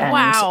 That's true. And,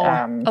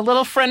 wow. A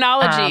little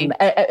phrenology.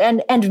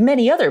 And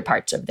many other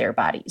parts of their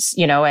bodies,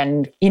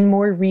 and in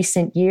more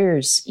recent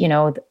years,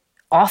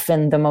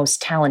 often the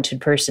most talented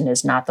person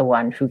is not the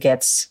one who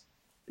gets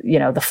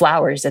the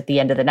flowers at the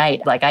end of the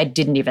night. Like, I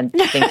didn't even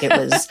think it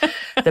was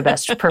the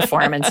best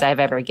performance I've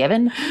ever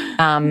given.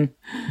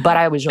 But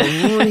I was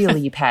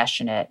really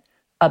passionate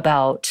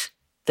about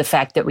the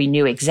fact that we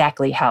knew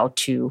exactly how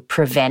to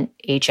prevent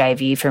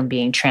HIV from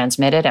being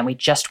transmitted, and we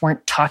just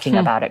weren't talking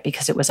about it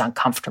because it was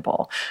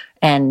uncomfortable.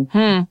 And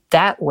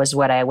that was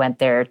what I went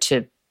there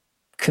to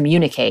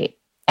communicate,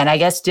 and I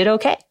guess did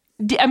okay.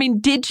 I mean,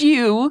 did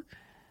you,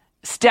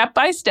 step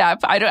by step,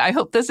 I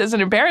hope this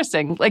isn't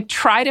embarrassing, like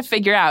try to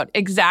figure out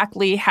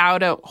exactly how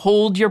to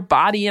hold your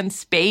body in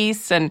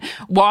space and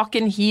walk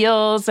in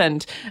heels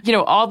and,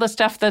 all the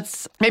stuff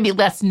that's maybe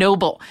less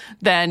noble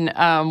than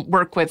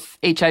work with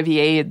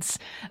HIV/AIDS.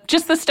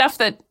 Just the stuff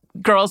that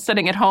girls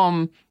sitting at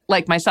home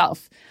like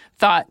myself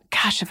thought,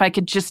 gosh, if I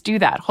could just do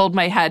that, hold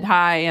my head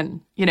high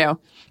and,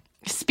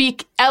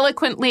 speak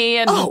eloquently.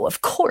 And oh,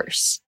 of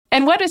course.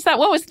 And what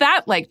was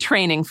that like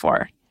training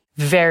for?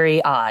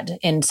 Very odd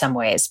in some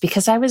ways,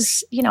 because I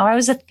was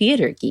a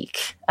theater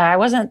geek. I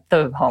wasn't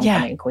the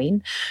homecoming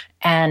queen.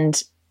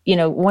 And,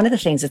 one of the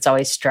things that's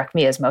always struck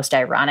me as most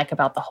ironic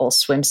about the whole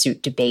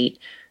swimsuit debate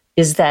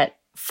is that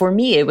for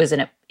me, it was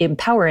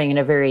empowering in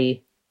a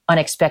very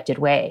unexpected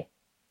way.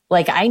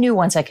 Like, I knew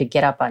once I could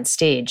get up on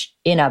stage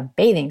in a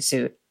bathing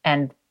suit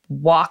and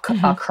walk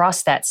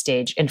across that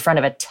stage in front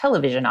of a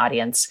television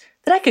audience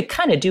that I could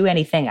kind of do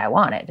anything I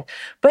wanted.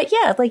 But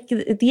yeah, like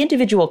the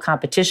individual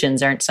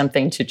competitions aren't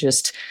something to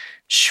just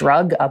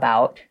shrug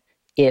about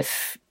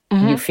if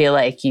you feel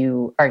like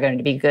you are going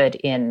to be good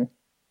in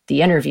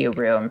the interview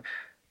room.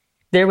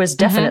 There was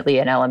definitely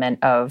an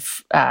element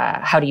of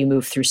how do you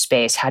move through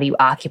space? How do you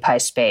occupy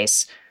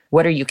space?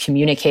 What are you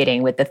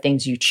communicating with the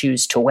things you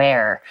choose to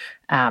wear?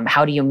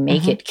 How do you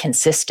make it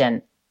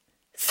consistent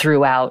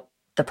throughout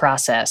the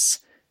process?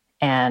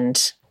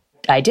 And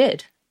I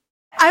did.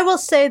 I will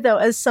say, though,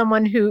 as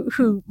someone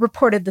who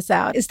reported this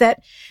out, is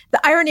that the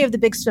irony of the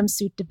big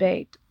swimsuit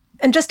debate,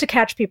 and just to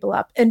catch people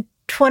up, in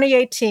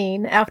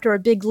 2018, after a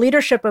big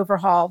leadership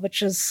overhaul,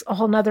 which is a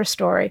whole nother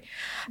story,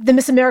 the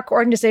Miss America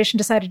organization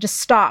decided to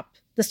stop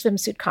the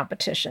swimsuit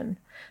competition.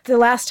 The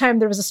last time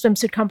there was a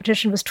swimsuit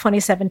competition was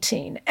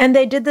 2017. And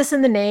they did this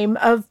in the name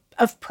of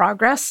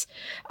progress.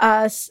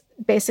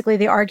 Basically,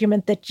 the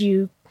argument that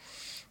you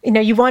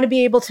want to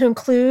be able to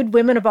include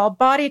women of all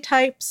body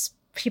types,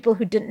 people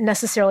who didn't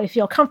necessarily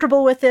feel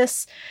comfortable with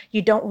this.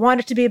 You don't want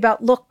it to be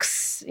about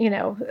looks,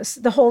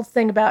 the whole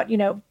thing about,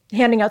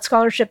 handing out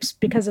scholarships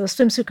because of a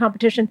swimsuit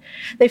competition.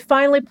 They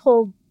finally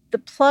pulled the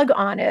plug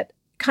on it,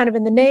 kind of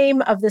in the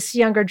name of this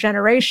younger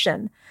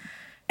generation.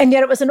 And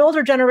yet it was an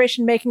older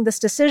generation making this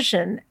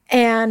decision.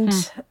 And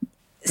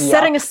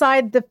setting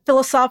aside the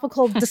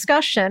philosophical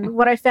discussion,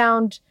 what I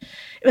found,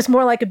 it was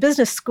more like a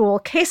business school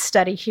case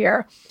study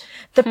here.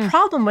 The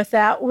problem with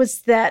that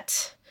was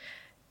that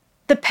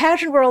the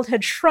pageant world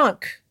had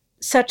shrunk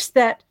such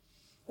that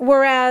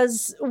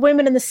whereas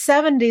women in the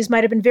 70s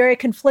might have been very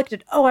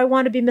conflicted, oh, I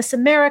want to be Miss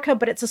America,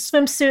 but it's a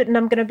swimsuit and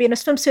I'm going to be in a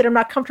swimsuit. I'm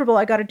not comfortable.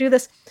 I got to do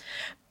this.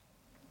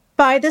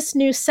 By this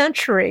new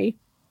century,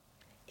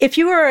 if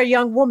you were a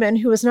young woman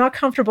who was not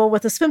comfortable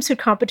with a swimsuit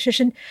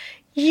competition,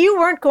 you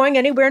weren't going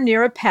anywhere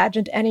near a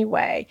pageant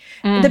anyway.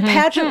 The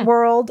pageant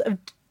world of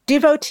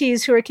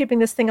devotees who are keeping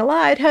this thing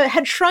alive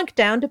had shrunk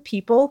down to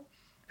people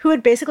who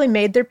had basically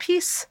made their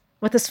peace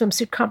with the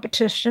swimsuit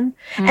competition.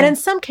 And in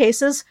some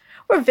cases,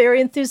 were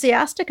very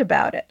enthusiastic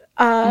about it.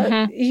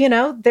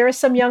 There are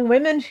some young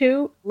women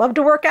who love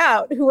to work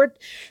out, who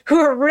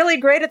are really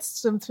great at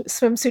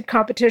swimsuit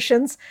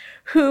competitions,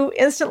 who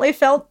instantly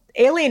felt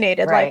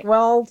alienated. Right.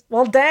 Like,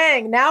 well,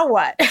 dang, now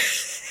what?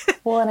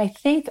 Well, and I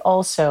think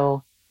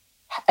also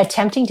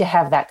attempting to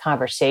have that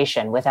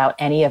conversation without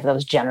any of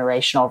those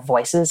generational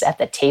voices at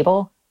the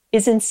table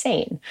is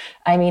insane.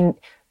 I mean,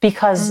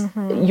 because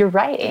you're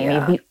right, Amy.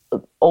 Yeah.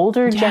 The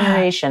older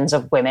generations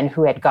of women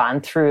who had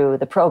gone through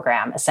the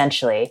program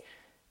essentially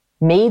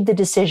made the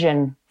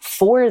decision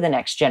for the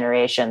next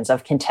generations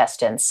of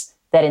contestants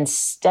that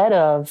instead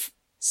of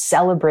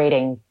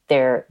celebrating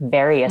their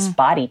various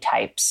body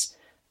types,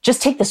 just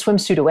take the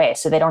swimsuit away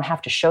so they don't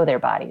have to show their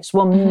bodies.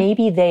 Well,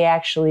 maybe they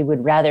actually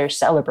would rather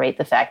celebrate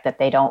the fact that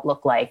they don't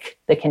look like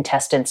the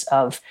contestants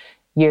of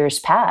years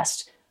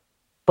past.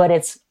 But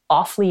it's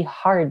awfully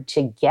hard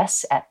to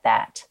guess at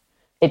that.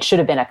 It should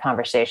have been a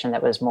conversation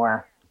that was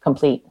more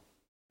complete.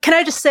 Can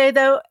I just say,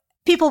 though,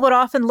 people would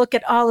often look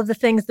at all of the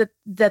things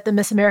that the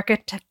Miss America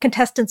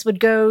contestants would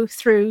go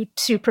through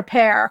to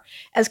prepare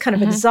as kind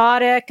of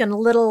exotic and a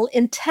little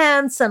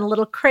intense and a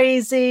little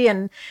crazy.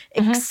 And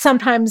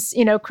sometimes,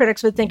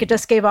 critics would think it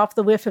just gave off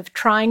the whiff of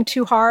trying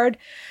too hard.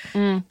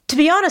 To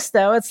be honest,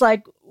 though, it's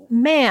like,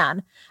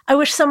 man, I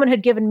wish someone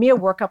had given me a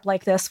workup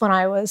like this when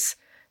I was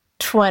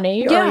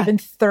 20 or even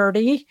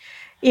 30.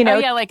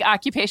 Like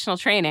occupational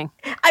training.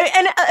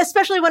 And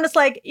especially when it's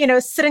like,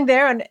 sitting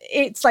there and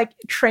it's like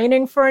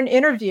training for an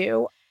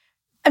interview.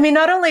 I mean,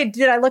 not only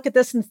did I look at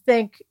this and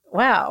think,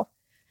 wow,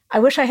 I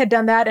wish I had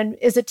done that. And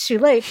is it too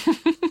late?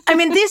 I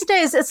mean, these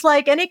days, it's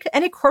like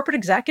any corporate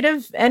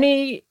executive,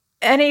 any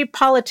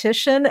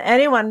politician,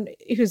 anyone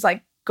who's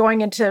like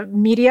going into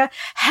media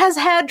has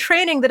had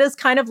training that is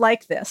kind of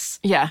like this.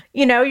 Yeah.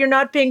 You're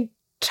not being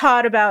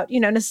taught about,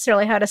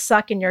 necessarily how to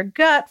suck in your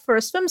gut for a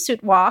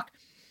swimsuit walk,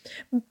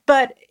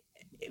 but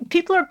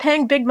people are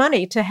paying big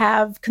money to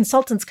have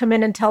consultants come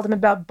in and tell them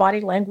about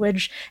body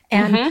language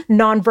and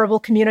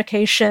nonverbal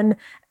communication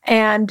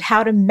and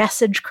how to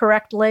message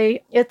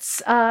correctly.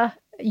 It's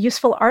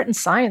useful art and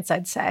science,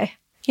 I'd say.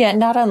 Yeah,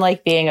 not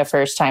unlike being a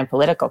first-time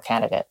political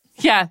candidate.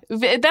 Yeah,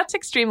 that's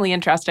extremely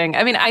interesting.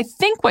 I mean, I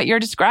think what you're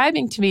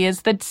describing to me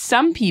is that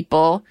some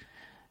people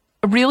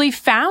really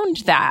found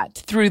that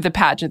through the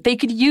pageant. They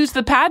could use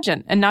the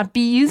pageant and not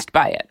be used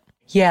by it.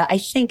 Yeah, I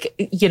think,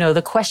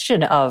 the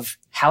question of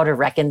how to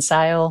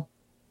reconcile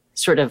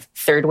sort of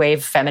third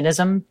wave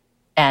feminism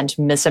and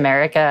Miss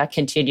America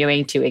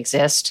continuing to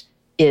exist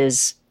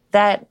is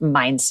that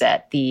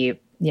mindset.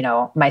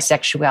 My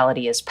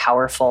sexuality is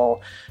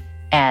powerful,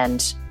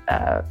 and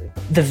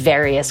the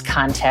various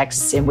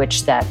contexts in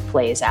which that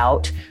plays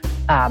out,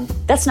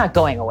 that's not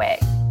going away.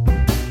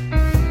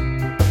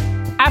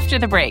 After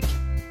the break,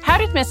 how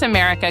did Miss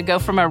America go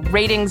from a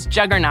ratings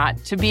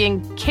juggernaut to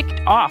being kicked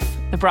off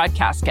the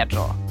broadcast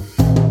schedule?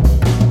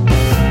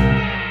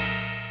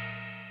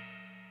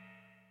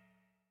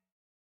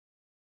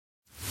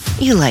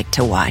 You like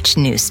to watch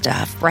new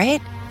stuff,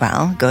 right?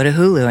 Well, go to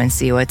Hulu and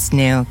see what's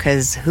new,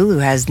 because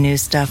Hulu has new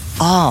stuff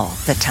all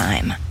the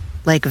time.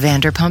 Like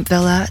Vanderpump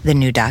Villa, the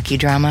new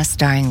docudrama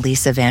starring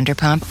Lisa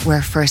Vanderpump,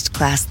 where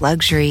first-class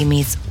luxury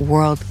meets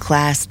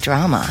world-class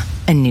drama.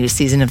 A new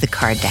season of The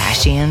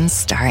Kardashians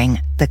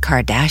starring The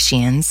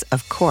Kardashians,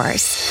 of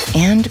course.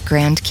 And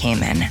Grand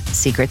Cayman,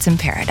 Secrets in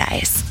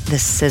Paradise, the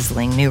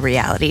sizzling new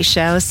reality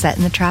show set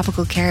in the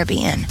tropical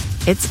Caribbean.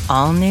 It's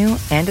all new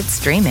and it's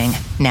streaming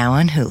now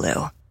on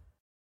Hulu.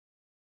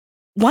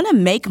 Want to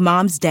make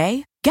Mom's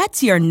Day? Get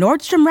to your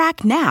Nordstrom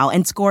Rack now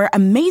and score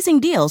amazing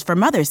deals for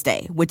Mother's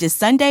Day, which is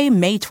Sunday,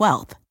 May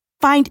 12th.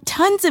 Find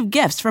tons of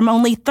gifts from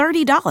only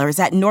 $30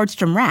 at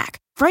Nordstrom Rack.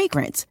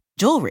 Fragrance,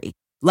 jewelry,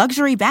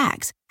 luxury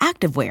bags,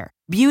 activewear,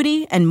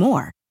 beauty, and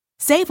more.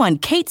 Save on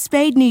Kate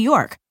Spade New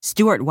York,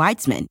 Stuart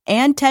Weitzman,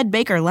 and Ted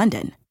Baker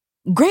London.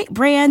 Great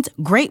brands,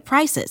 great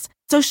prices.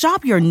 So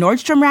shop your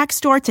Nordstrom Rack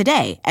store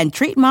today and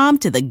treat Mom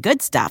to the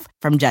good stuff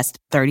from just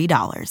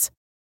 $30.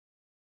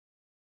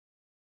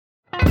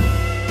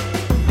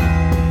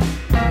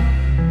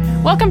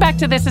 Welcome back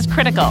to This is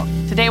Critical.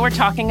 Today we're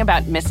talking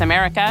about Miss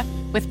America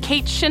with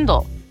Kate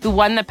Shindle, who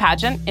won the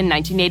pageant in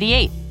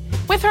 1988.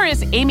 With her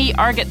is Amy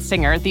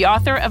Argetsinger, the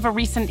author of a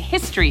recent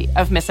history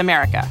of Miss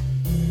America.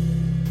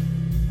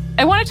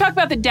 I want to talk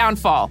about the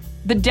downfall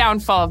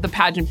of the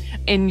pageant.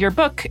 In your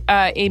book,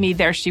 Amy,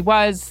 There She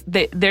Was,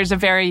 there's a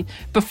very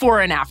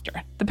before and after.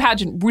 The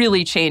pageant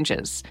really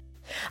changes.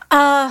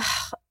 I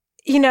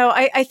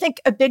think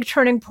a big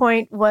turning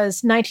point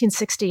was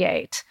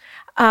 1968,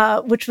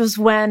 which was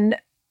when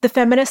the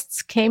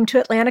feminists came to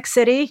Atlantic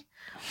City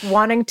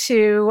wanting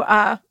to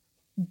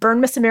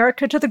burn Miss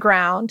America to the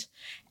ground.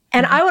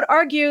 And I would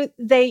argue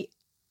they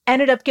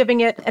ended up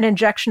giving it an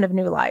injection of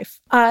new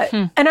life.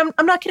 And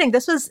I'm not kidding.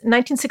 This was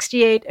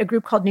 1968, a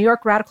group called New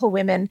York Radical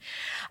Women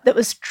that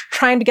was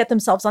trying to get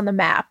themselves on the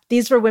map.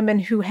 These were women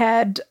who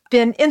had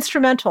been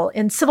instrumental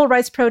in civil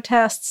rights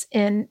protests,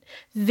 in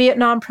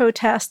Vietnam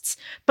protests,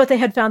 but they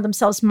had found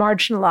themselves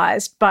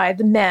marginalized by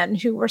the men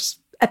who were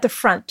at the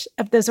front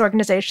of those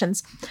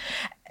organizations.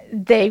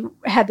 They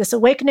had this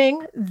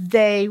awakening.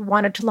 They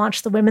wanted to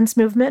launch the women's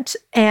movement,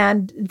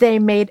 and they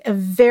made a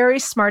very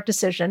smart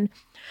decision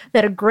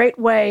that a great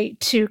way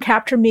to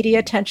capture media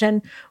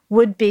attention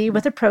would be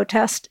with a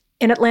protest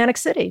in Atlantic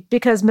City,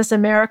 because Miss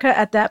America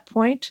at that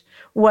point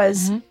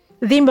was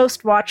the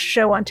most watched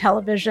show on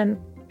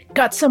television,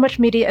 got so much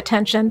media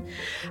attention.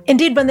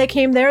 Indeed, when they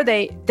came there,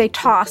 they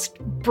tossed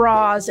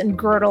bras and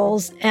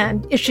girdles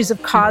and issues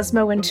of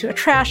Cosmo into a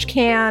trash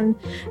can.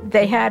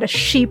 They had a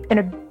sheep in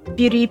a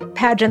beauty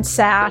pageant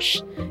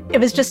sash. It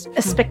was just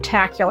a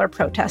spectacular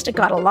protest. It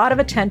got a lot of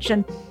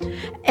attention,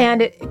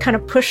 and it kind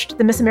of pushed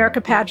the Miss America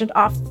pageant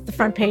off the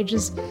front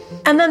pages.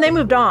 And then they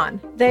moved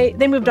on. They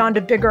moved on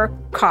to bigger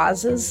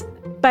causes,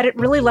 but it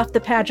really left the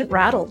pageant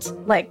rattled.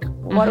 Like,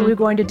 what are we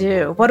going to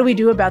do? What do we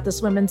do about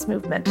this women's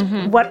movement?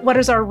 What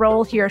is our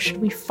role here? Should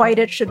we fight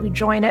it? Should we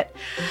join it?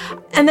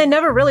 And they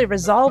never really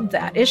resolved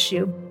that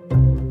issue.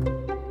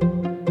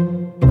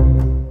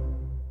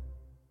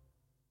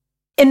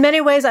 In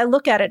many ways, I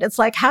look at it, it's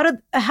like, how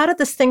did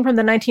this thing from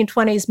the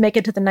 1920s make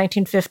it to the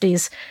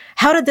 1950s?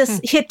 How did this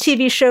hit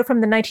TV show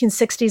from the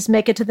 1960s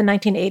make it to the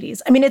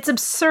 1980s? I mean, it's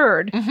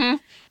absurd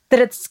that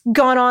it's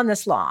gone on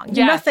this long.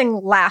 Yeah.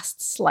 Nothing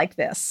lasts like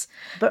this.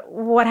 But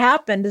what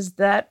happened is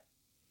that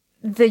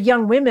the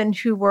young women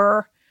who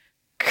were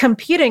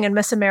competing in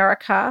Miss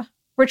America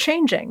were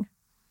changing.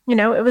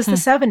 It was the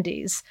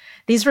 70s.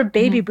 These were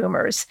baby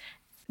boomers.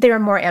 They were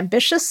more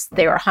ambitious.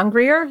 They were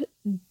hungrier.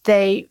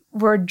 They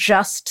were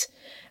just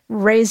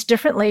raised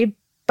differently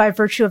by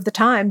virtue of the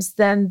times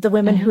than the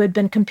women who had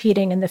been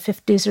competing in the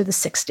 50s or the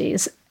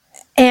 60s.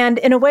 And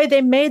in a way,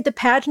 they made the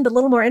pageant a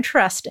little more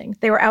interesting.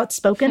 They were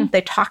outspoken. They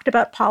talked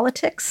about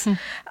politics.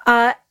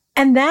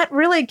 And that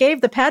really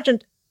gave the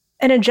pageant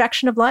an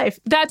injection of life.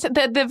 That's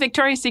the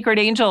Victoria's Secret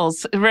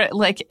angels,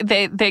 like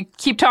they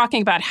keep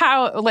talking about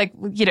how, like,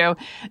 you know,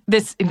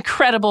 this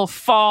incredible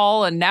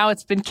fall and now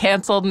it's been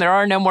canceled and there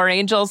are no more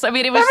angels. I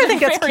mean, it was everything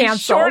gets very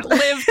canceled.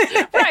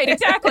 short-lived. Right,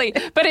 exactly.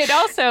 But it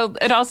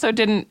also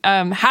didn't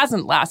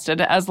hasn't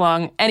lasted as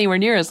long, anywhere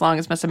near as long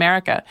as Miss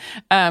America.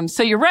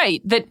 So you're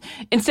right that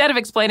instead of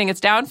explaining its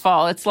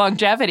downfall, its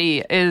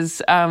longevity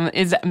is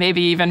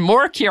maybe even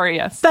more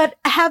curious. But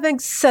having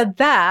said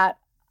that,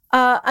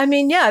 I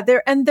mean, yeah,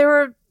 there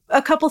were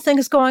a couple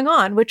things going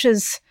on, which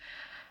is,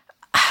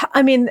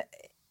 I mean,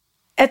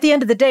 at the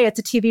end of the day, it's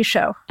a TV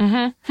show.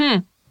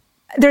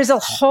 There's a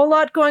whole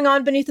lot going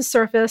on beneath the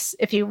surface.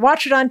 If you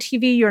watch it on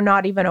TV, you're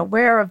not even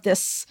aware of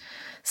this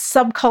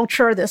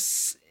subculture,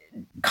 this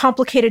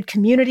complicated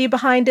community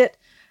behind it.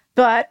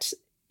 But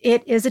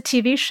it is a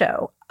TV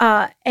show,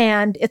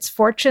 and its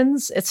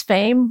fortunes, its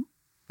fame,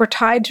 were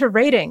tied to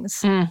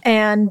ratings.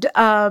 And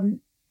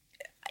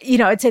you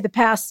know, I'd say the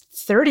past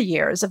 30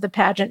 years of the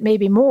pageant,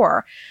 maybe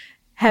more,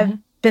 have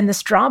been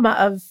this drama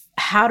of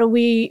how do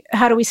we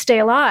stay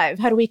alive?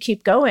 How do we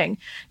keep going?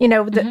 You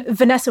know, the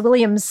Vanessa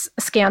Williams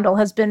scandal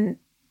has been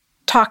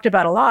talked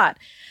about a lot.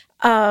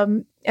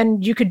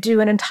 And you could do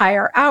an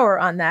entire hour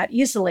on that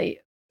easily.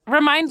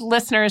 Remind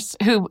listeners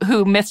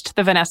who missed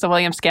the Vanessa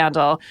Williams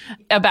scandal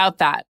about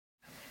that.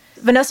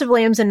 Vanessa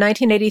Williams in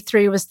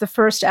 1983 was the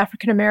first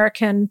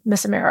African-American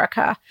Miss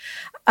America.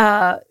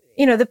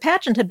 You know, the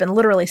pageant had been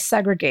literally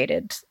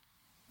segregated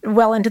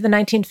well into the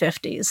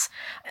 1950s.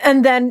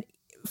 And then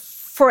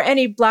for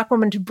any Black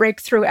woman to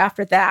break through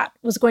after that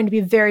was going to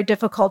be very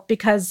difficult,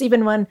 because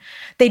even when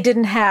they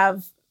didn't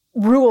have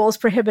rules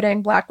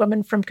prohibiting Black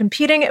women from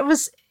competing, it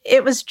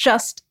was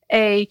just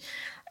a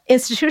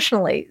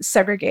institutionally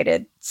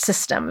segregated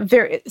system,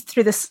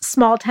 through this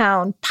small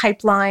town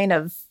pipeline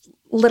of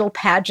little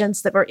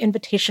pageants that were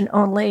invitation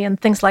only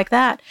and things like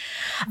that.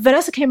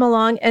 Vanessa came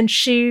along, and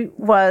she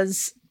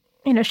was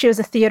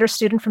a theater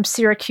student from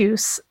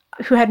Syracuse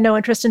who had no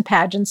interest in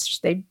pageants.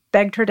 They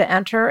begged her to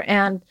enter,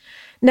 and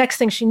next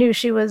thing she knew,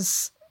 she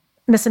was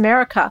Miss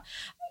America.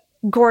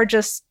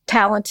 Gorgeous,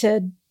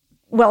 talented,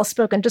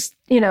 well-spoken, just,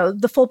 you know,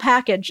 the full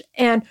package.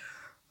 And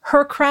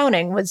her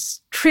crowning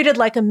was treated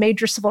like a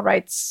major civil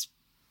rights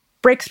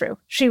breakthrough.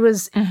 She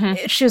was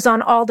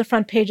on all the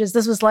front pages.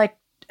 This was like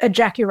a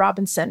Jackie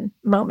Robinson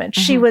moment.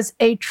 She was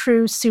a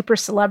true super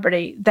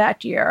celebrity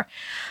that year.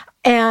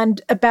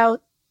 And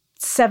about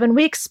 7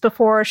 weeks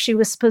before she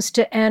was supposed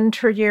to end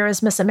her year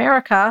as Miss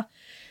America,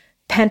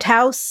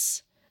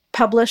 Penthouse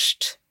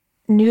published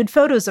nude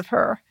photos of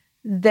her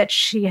that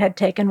she had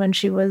taken when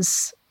she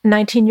was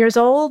 19 years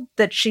old,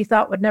 that she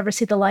thought would never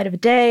see the light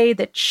of day,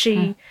 that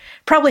she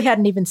probably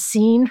hadn't even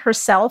seen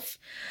herself.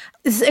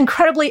 This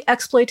incredibly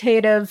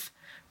exploitative,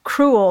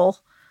 cruel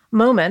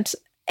moment.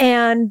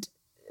 And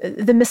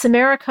the Miss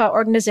America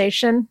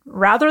organization,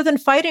 rather than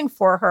fighting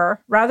for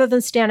her, rather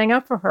than standing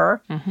up for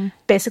her,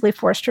 basically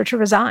forced her to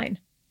resign.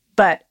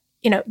 But,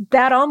 you know,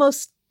 that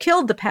almost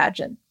killed the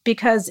pageant,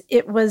 because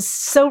it was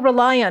so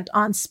reliant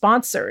on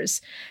sponsors,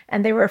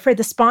 and they were afraid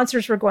the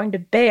sponsors were going to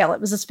bail.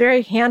 It was this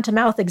very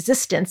hand-to-mouth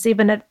existence,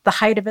 even at the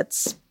height of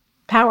its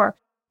power.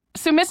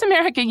 So Miss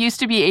America used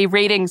to be a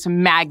ratings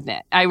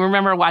magnet. I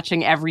remember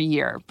watching every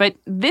year. But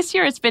this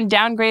year it's been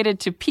downgraded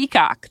to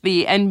Peacock,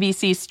 the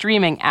NBC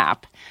streaming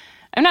app.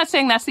 I'm not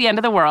saying that's the end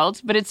of the world,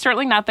 but it's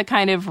certainly not the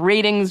kind of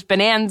ratings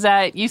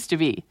bonanza it used to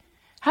be.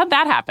 How'd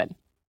that happen?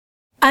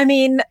 I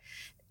mean,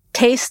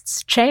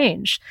 tastes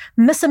change.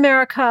 Miss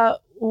America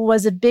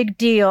was a big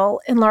deal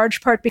in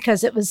large part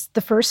because it was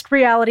the first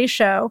reality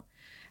show.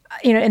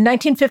 You know, in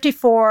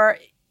 1954,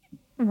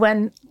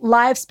 when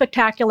live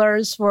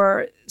spectaculars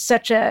were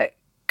such a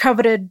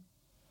coveted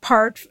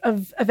part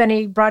of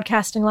any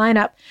broadcasting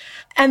lineup.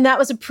 And that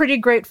was a pretty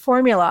great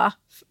formula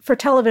for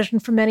television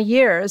for many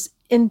years,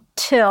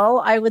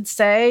 until, I would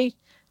say,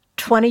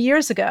 20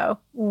 years ago,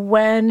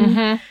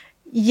 when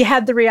you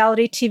had the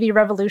reality TV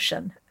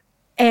revolution.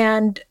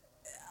 And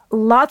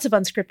lots of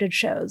unscripted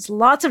shows,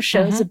 lots of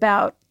shows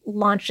about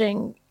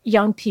launching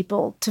young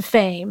people to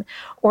fame,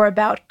 or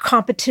about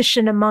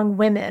competition among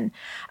women.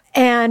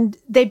 And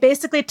they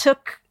basically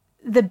took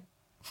the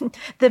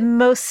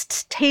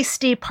most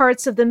tasty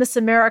parts of the Miss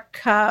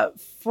America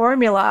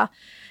formula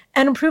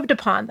and improved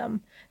upon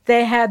them.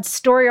 They had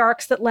story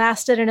arcs that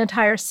lasted an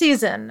entire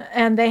season,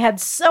 and they had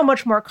so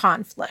much more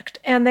conflict,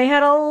 and they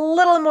had a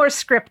little more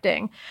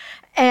scripting,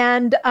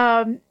 and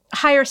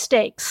higher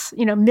stakes,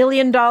 you know, $1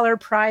 million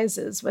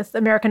prizes with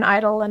American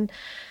Idol and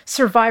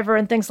Survivor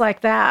and things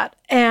like that.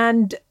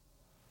 And,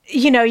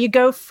 you know, you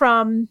go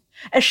from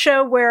a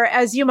show where,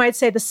 as you might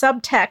say, the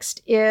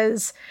subtext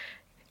is,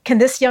 can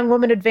this young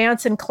woman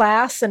advance in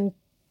class and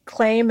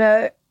claim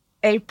a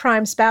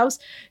prime spouse,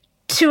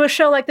 to a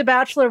show like The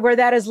Bachelor, where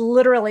that is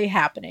literally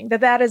happening,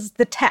 that is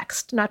the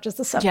text, not just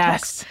the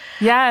subtext.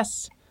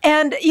 Yes.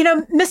 And, you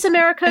know, Miss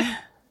America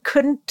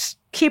couldn't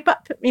keep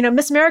up. You know,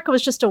 Miss America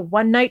was just a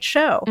one-night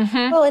show.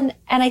 Well, and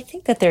I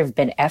think that there have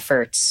been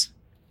efforts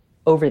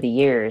over the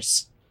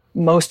years,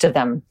 most of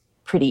them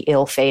pretty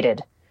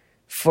ill-fated,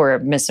 for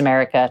Miss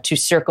America to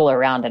circle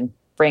around and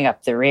bring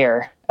up the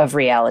rear of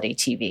reality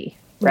TV,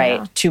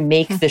 right? Yeah. To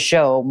make the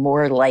show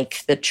more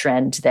like the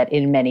trend that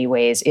in many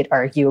ways it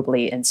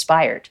arguably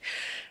inspired.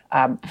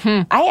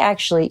 I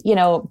actually,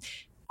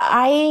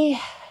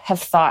 I have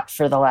thought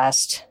for the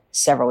last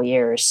several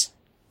years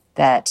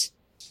that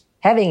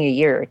having a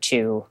year or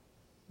two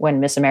when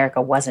Miss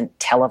America wasn't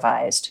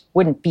televised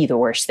wouldn't be the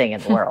worst thing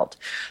in the world,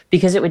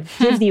 because it would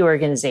give the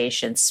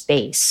organization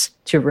space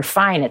to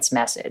refine its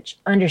message,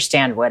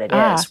 understand what it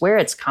is, where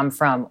it's come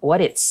from,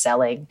 what it's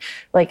selling.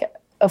 Like,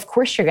 of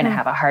course, you're going to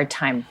have a hard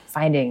time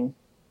finding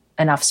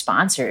enough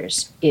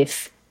sponsors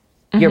if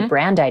your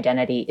brand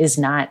identity is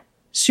not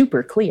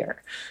super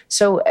clear.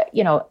 So,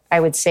 I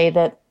would say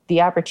that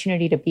the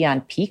opportunity to be on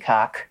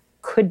Peacock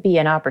could be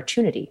an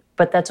opportunity,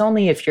 but that's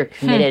only if you're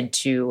committed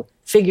to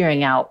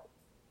figuring out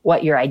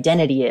what your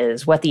identity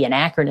is, what the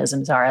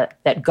anachronisms are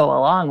that go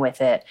along with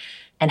it,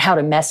 and how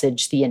to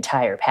message the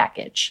entire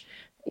package.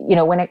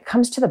 When it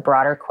comes to the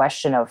broader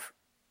question of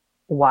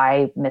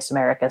why Miss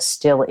America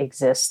still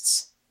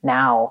exists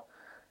now,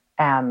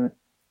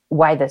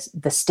 why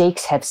the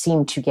stakes have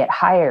seemed to get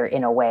higher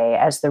in a way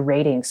as the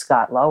ratings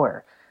got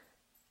lower,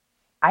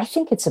 I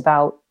think it's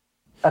about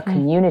a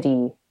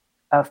community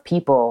of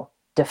people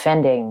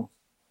defending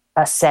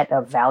a set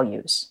of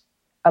values,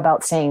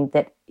 about saying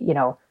that,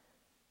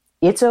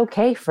 it's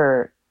okay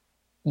for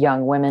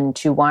young women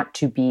to want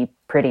to be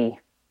pretty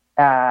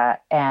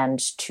and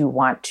to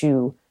want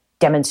to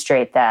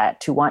demonstrate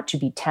that, to want to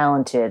be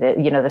talented.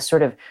 The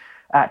sort of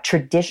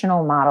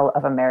traditional model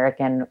of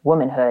American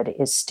womanhood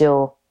is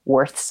still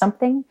worth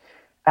something.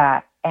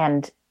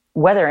 And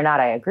whether or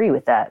not I agree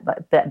with that,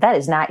 but that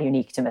is not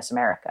unique to Miss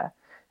America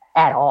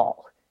at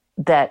all,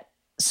 that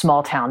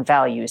small town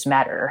values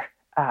matter,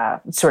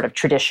 sort of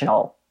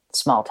traditional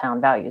small town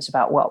values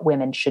about what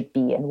women should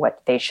be and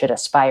what they should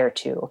aspire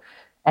to,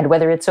 and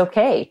whether it's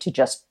okay to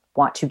just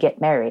want to get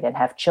married and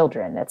have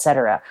children, et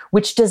cetera,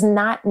 which does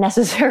not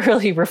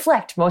necessarily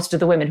reflect most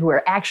of the women who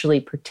are actually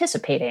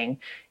participating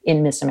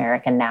in Miss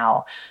America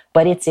now,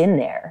 but it's in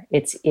there.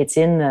 It's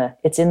in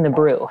the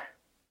brew.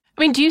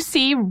 I mean, do you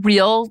see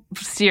real,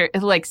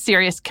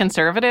 serious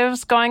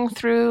conservatives going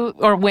through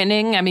or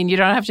winning? I mean, you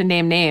don't have to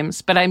name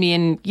names, but I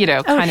mean,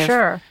 kind of.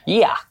 Sure.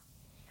 Yeah.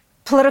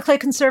 Politically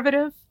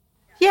conservative?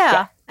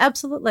 Yeah,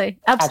 absolutely.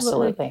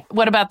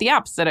 What about the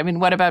opposite? I mean,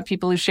 what about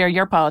people who share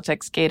your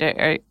politics,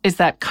 Kate? Is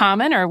that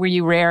common, or were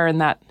you rare in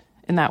that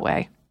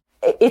way?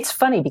 It's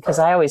funny because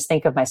I always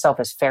think of myself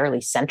as fairly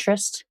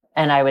centrist,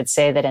 and I would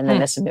say that in the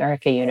Miss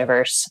America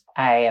universe,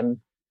 I am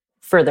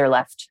further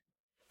left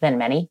than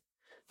many.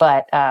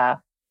 But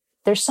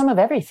there's some of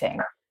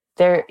everything.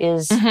 There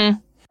is,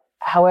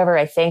 however,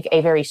 I think a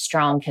very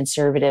strong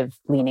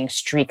conservative-leaning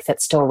streak that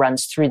still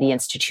runs through the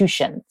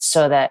institution,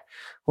 so that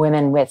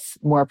women with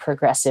more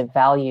progressive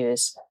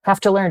values have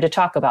to learn to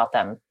talk about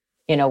them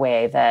in a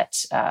way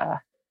that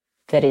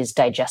is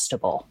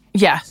digestible.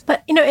 Yeah.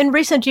 But, in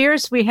recent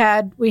years, we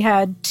had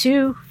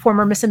two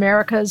former Miss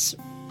Americas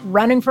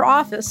running for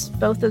office,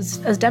 both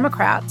as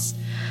Democrats.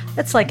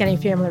 It's like any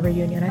family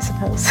reunion, I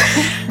suppose.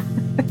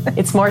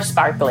 It's more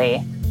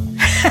sparkly.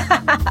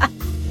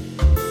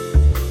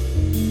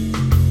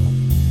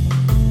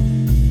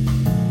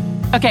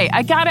 Okay,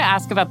 I got to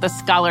ask about the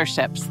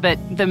scholarships that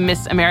the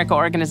Miss America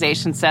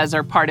organization says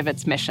are part of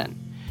its mission.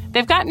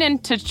 They've gotten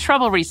into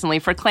trouble recently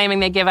for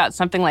claiming they give out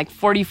something like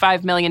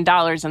 $45 million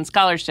in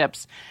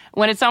scholarships,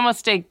 when it's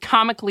almost a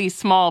comically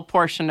small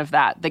portion of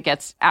that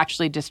gets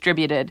actually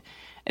distributed.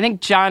 I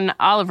think John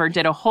Oliver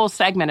did a whole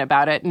segment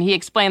about it, and he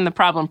explained the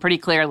problem pretty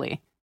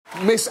clearly.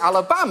 Miss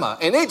Alabama,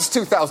 in its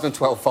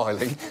 2012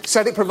 filing,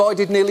 said it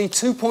provided nearly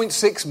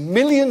 $2.6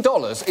 million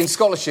in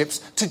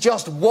scholarships to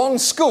just one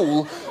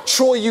school,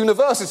 Troy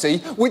University,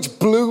 which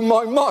blew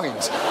my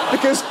mind.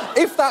 Because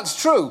if that's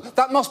true,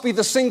 that must be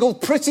the single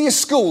prettiest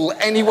school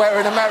anywhere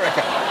in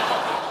America.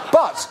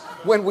 But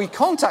when we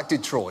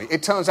contacted Troy,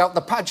 it turns out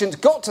the pageant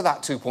got to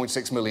that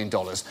 $2.6 million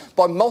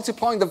by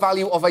multiplying the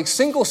value of a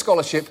single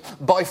scholarship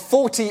by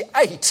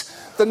 48,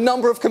 the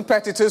number of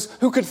competitors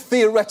who could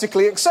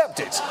theoretically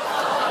accept it.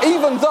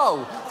 Even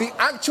though the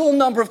actual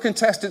number of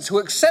contestants who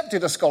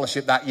accepted a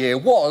scholarship that year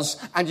was,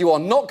 and you are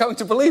not going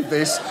to believe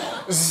this,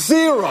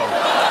 0.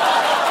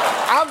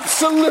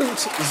 Absolute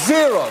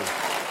 0.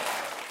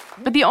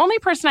 But the only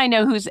person I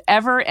know who's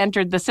ever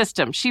entered the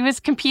system, she was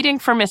competing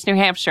for Miss New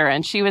Hampshire,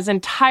 and she was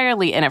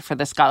entirely in it for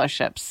the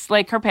scholarships.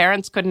 Like, her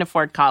parents couldn't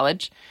afford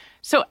college.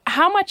 So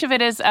how much of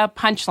it is a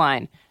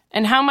punchline,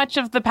 and how much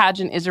of the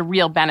pageant is a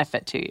real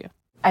benefit to you?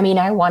 I mean,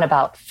 I won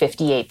about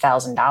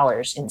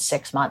 $58,000 in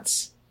 6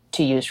 months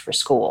to use for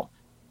school.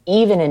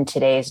 Even in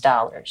today's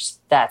dollars,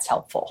 that's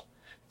helpful.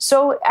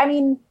 So, I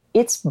mean,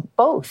 it's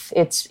both.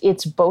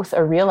 It's both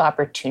a real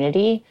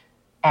opportunity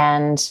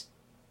and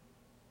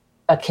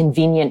a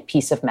convenient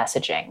piece of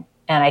messaging.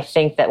 And I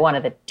think that one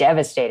of the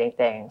devastating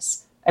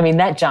things, I mean,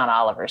 that John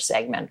Oliver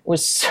segment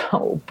was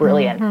so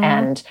brilliant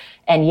and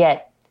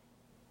yet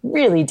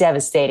really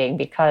devastating,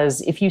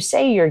 because if you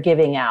say you're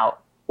giving out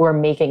or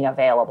making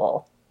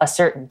available a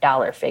certain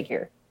dollar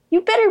figure,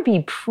 you better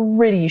be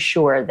pretty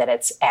sure that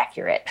it's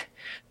accurate.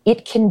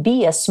 It can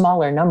be a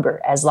smaller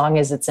number as long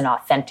as it's an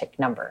authentic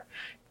number.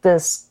 The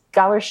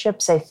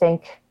scholarships, I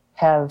think,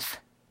 have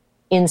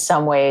in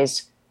some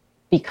ways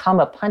become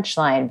a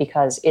punchline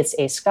because it's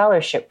a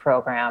scholarship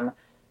program,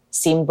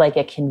 seemed like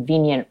a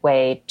convenient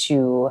way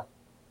to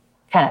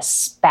kind of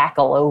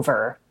spackle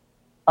over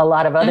a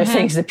lot of other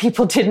things that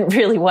people didn't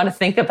really want to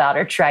think about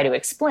or try to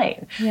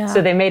explain. Yeah.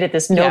 So they made it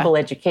this noble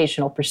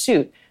educational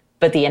pursuit,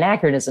 but the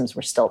anachronisms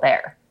were still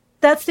there.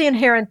 That's the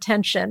inherent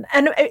tension.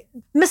 And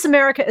Miss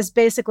America is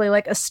basically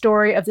like a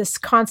story of this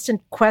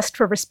constant quest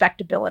for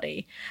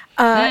respectability.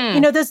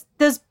 You know, those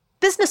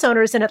business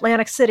owners in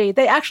Atlantic City,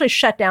 they actually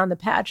shut down the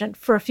pageant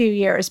for a few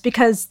years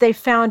because they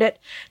found it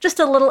just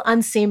a little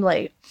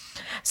unseemly.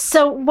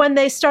 So when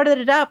they started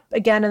it up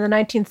again in the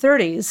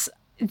 1930s,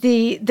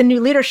 the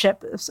new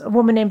leadership, a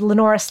woman named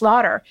Lenora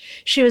Slaughter,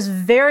 she was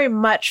very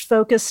much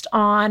focused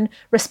on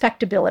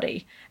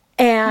respectability.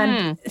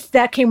 And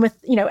that came with,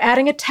 you know,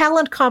 adding a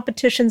talent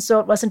competition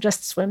so it wasn't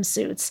just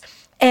swimsuits.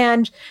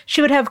 And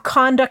she would have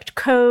conduct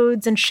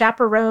codes and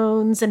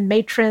chaperones and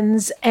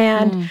matrons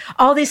and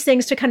all these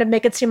things to kind of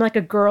make it seem like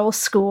a girls'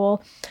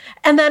 school.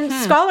 And then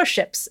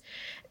scholarships.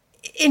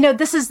 You know,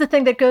 this is the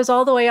thing that goes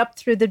all the way up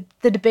through the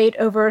debate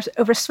over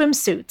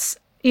swimsuits.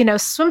 You know,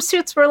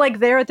 swimsuits were like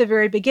there at the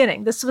very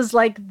beginning. This was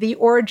like the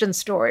origin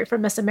story for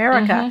Miss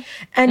America.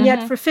 And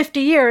yet for 50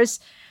 years,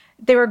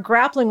 they were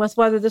grappling with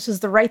whether this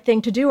was the right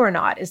thing to do or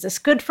not. Is this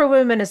good for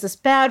women? Is this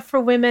bad for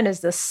women?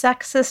 Is this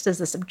sexist? Is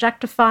this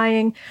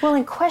objectifying? Well,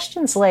 and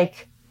questions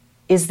like,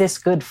 is this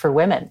good for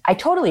women? I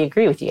totally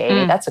agree with you,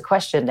 Amy. That's a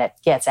question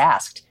that gets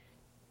asked.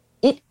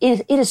 It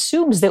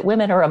assumes that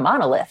women are a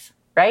monolith,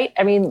 right?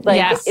 I mean,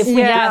 like,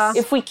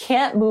 if we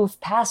can't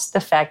move past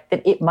the fact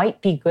that it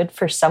might be good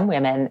for some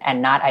women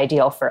and not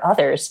ideal for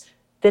others,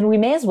 then we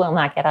may as well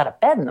not get out of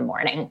bed in the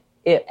morning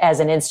as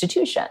an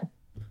institution.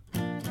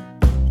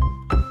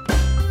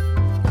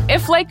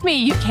 If, like me,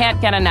 you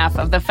can't get enough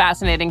of the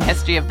fascinating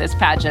history of this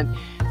pageant,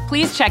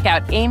 please check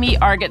out Amy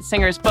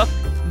Argett-Singer's book,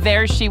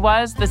 There She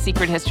Was, The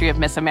Secret History of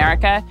Miss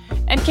America,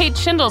 and Kate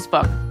Schindle's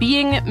book,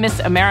 Being Miss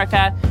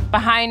America,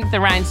 Behind the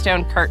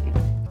Rhinestone Curtain.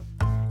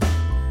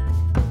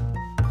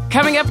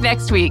 Coming up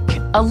next week,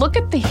 a look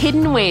at the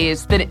hidden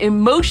ways that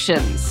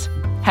emotions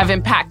have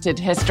impacted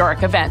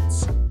historic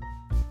events.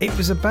 It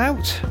was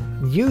about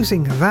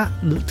using that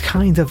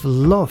kind of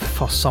love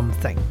for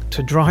something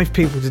to drive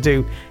people to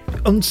do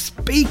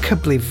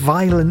unspeakably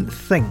violent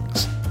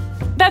things.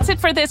 That's it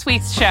for this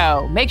week's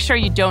show. Make sure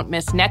you don't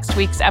miss next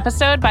week's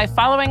episode by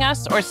following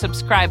us or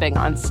subscribing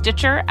on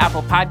Stitcher,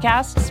 Apple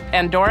Podcasts,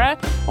 Pandora,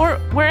 or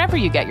wherever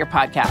you get your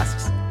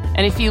podcasts.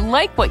 And if you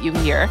like what you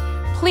hear,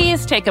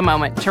 please take a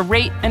moment to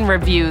rate and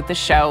review the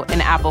show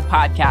in Apple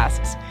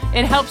Podcasts.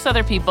 It helps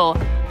other people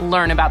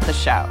learn about the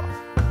show.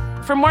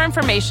 For more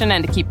information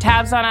and to keep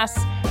tabs on us,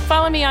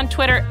 follow me on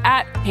Twitter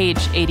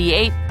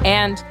 @page88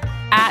 and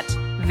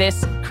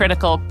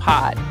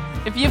 @thiscriticalpod.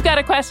 If you've got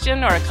a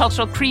question or a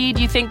cultural creed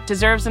you think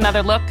deserves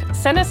another look,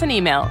 send us an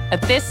email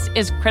at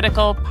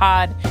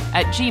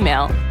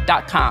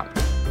thisiscriticalpod@gmail.com.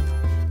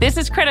 This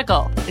is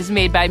Critical is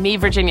made by me,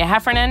 Virginia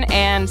Heffernan,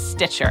 and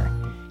Stitcher.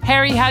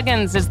 Harry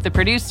Huggins is the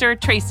producer.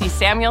 Tracy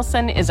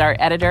Samuelson is our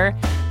editor.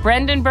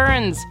 Brendan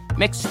Burns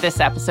mixed this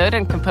episode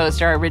and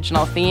composed our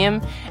original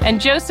theme. And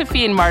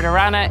Josephine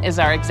Martirana is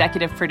our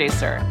executive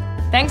producer.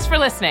 Thanks for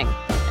listening,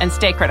 and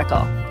stay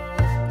critical.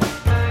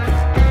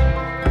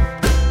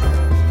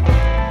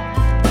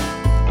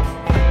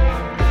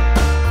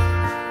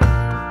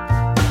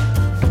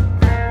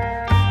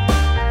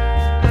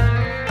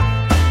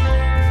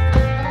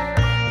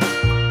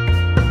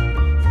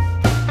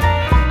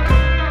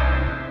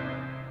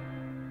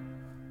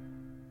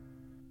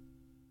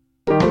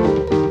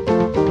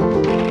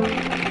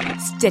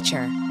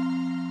 Stitcher.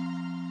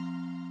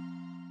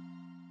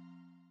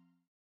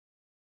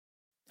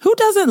 Who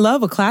doesn't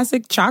love a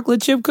classic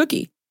chocolate chip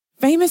cookie?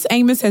 Famous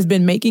Amos has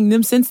been making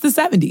them since the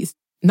 70s,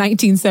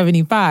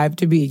 1975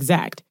 to be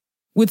exact.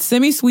 With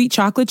semi-sweet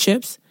chocolate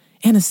chips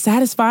and a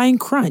satisfying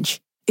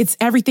crunch, it's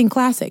everything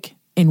classic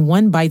in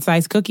one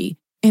bite-sized cookie,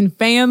 and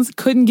fans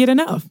couldn't get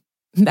enough.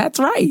 That's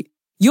right.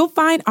 You'll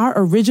find our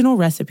original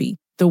recipe,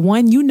 the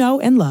one you know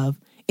and love,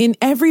 in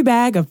every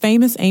bag of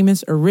Famous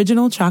Amos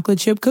original chocolate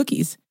chip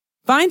cookies.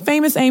 Find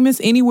Famous Amos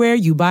anywhere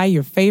you buy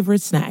your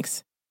favorite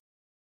snacks.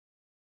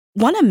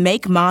 Want to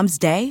make Mom's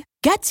Day?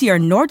 Get to your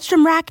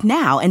Nordstrom Rack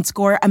now and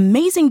score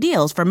amazing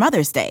deals for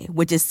Mother's Day,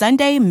 which is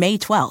Sunday, May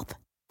 12th.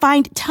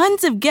 Find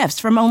tons of gifts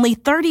from only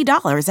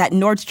 $30 at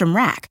Nordstrom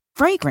Rack.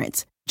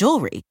 Fragrance,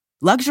 jewelry,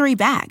 luxury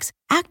bags,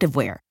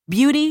 activewear,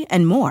 beauty,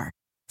 and more.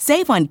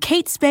 Save on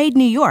Kate Spade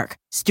New York,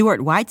 Stuart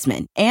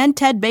Weitzman, and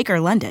Ted Baker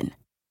London.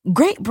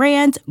 Great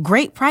brands,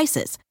 great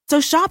prices. So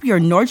shop your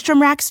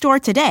Nordstrom Rack store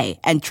today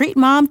and treat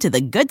Mom to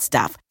the good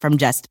stuff from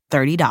just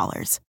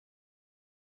 $30.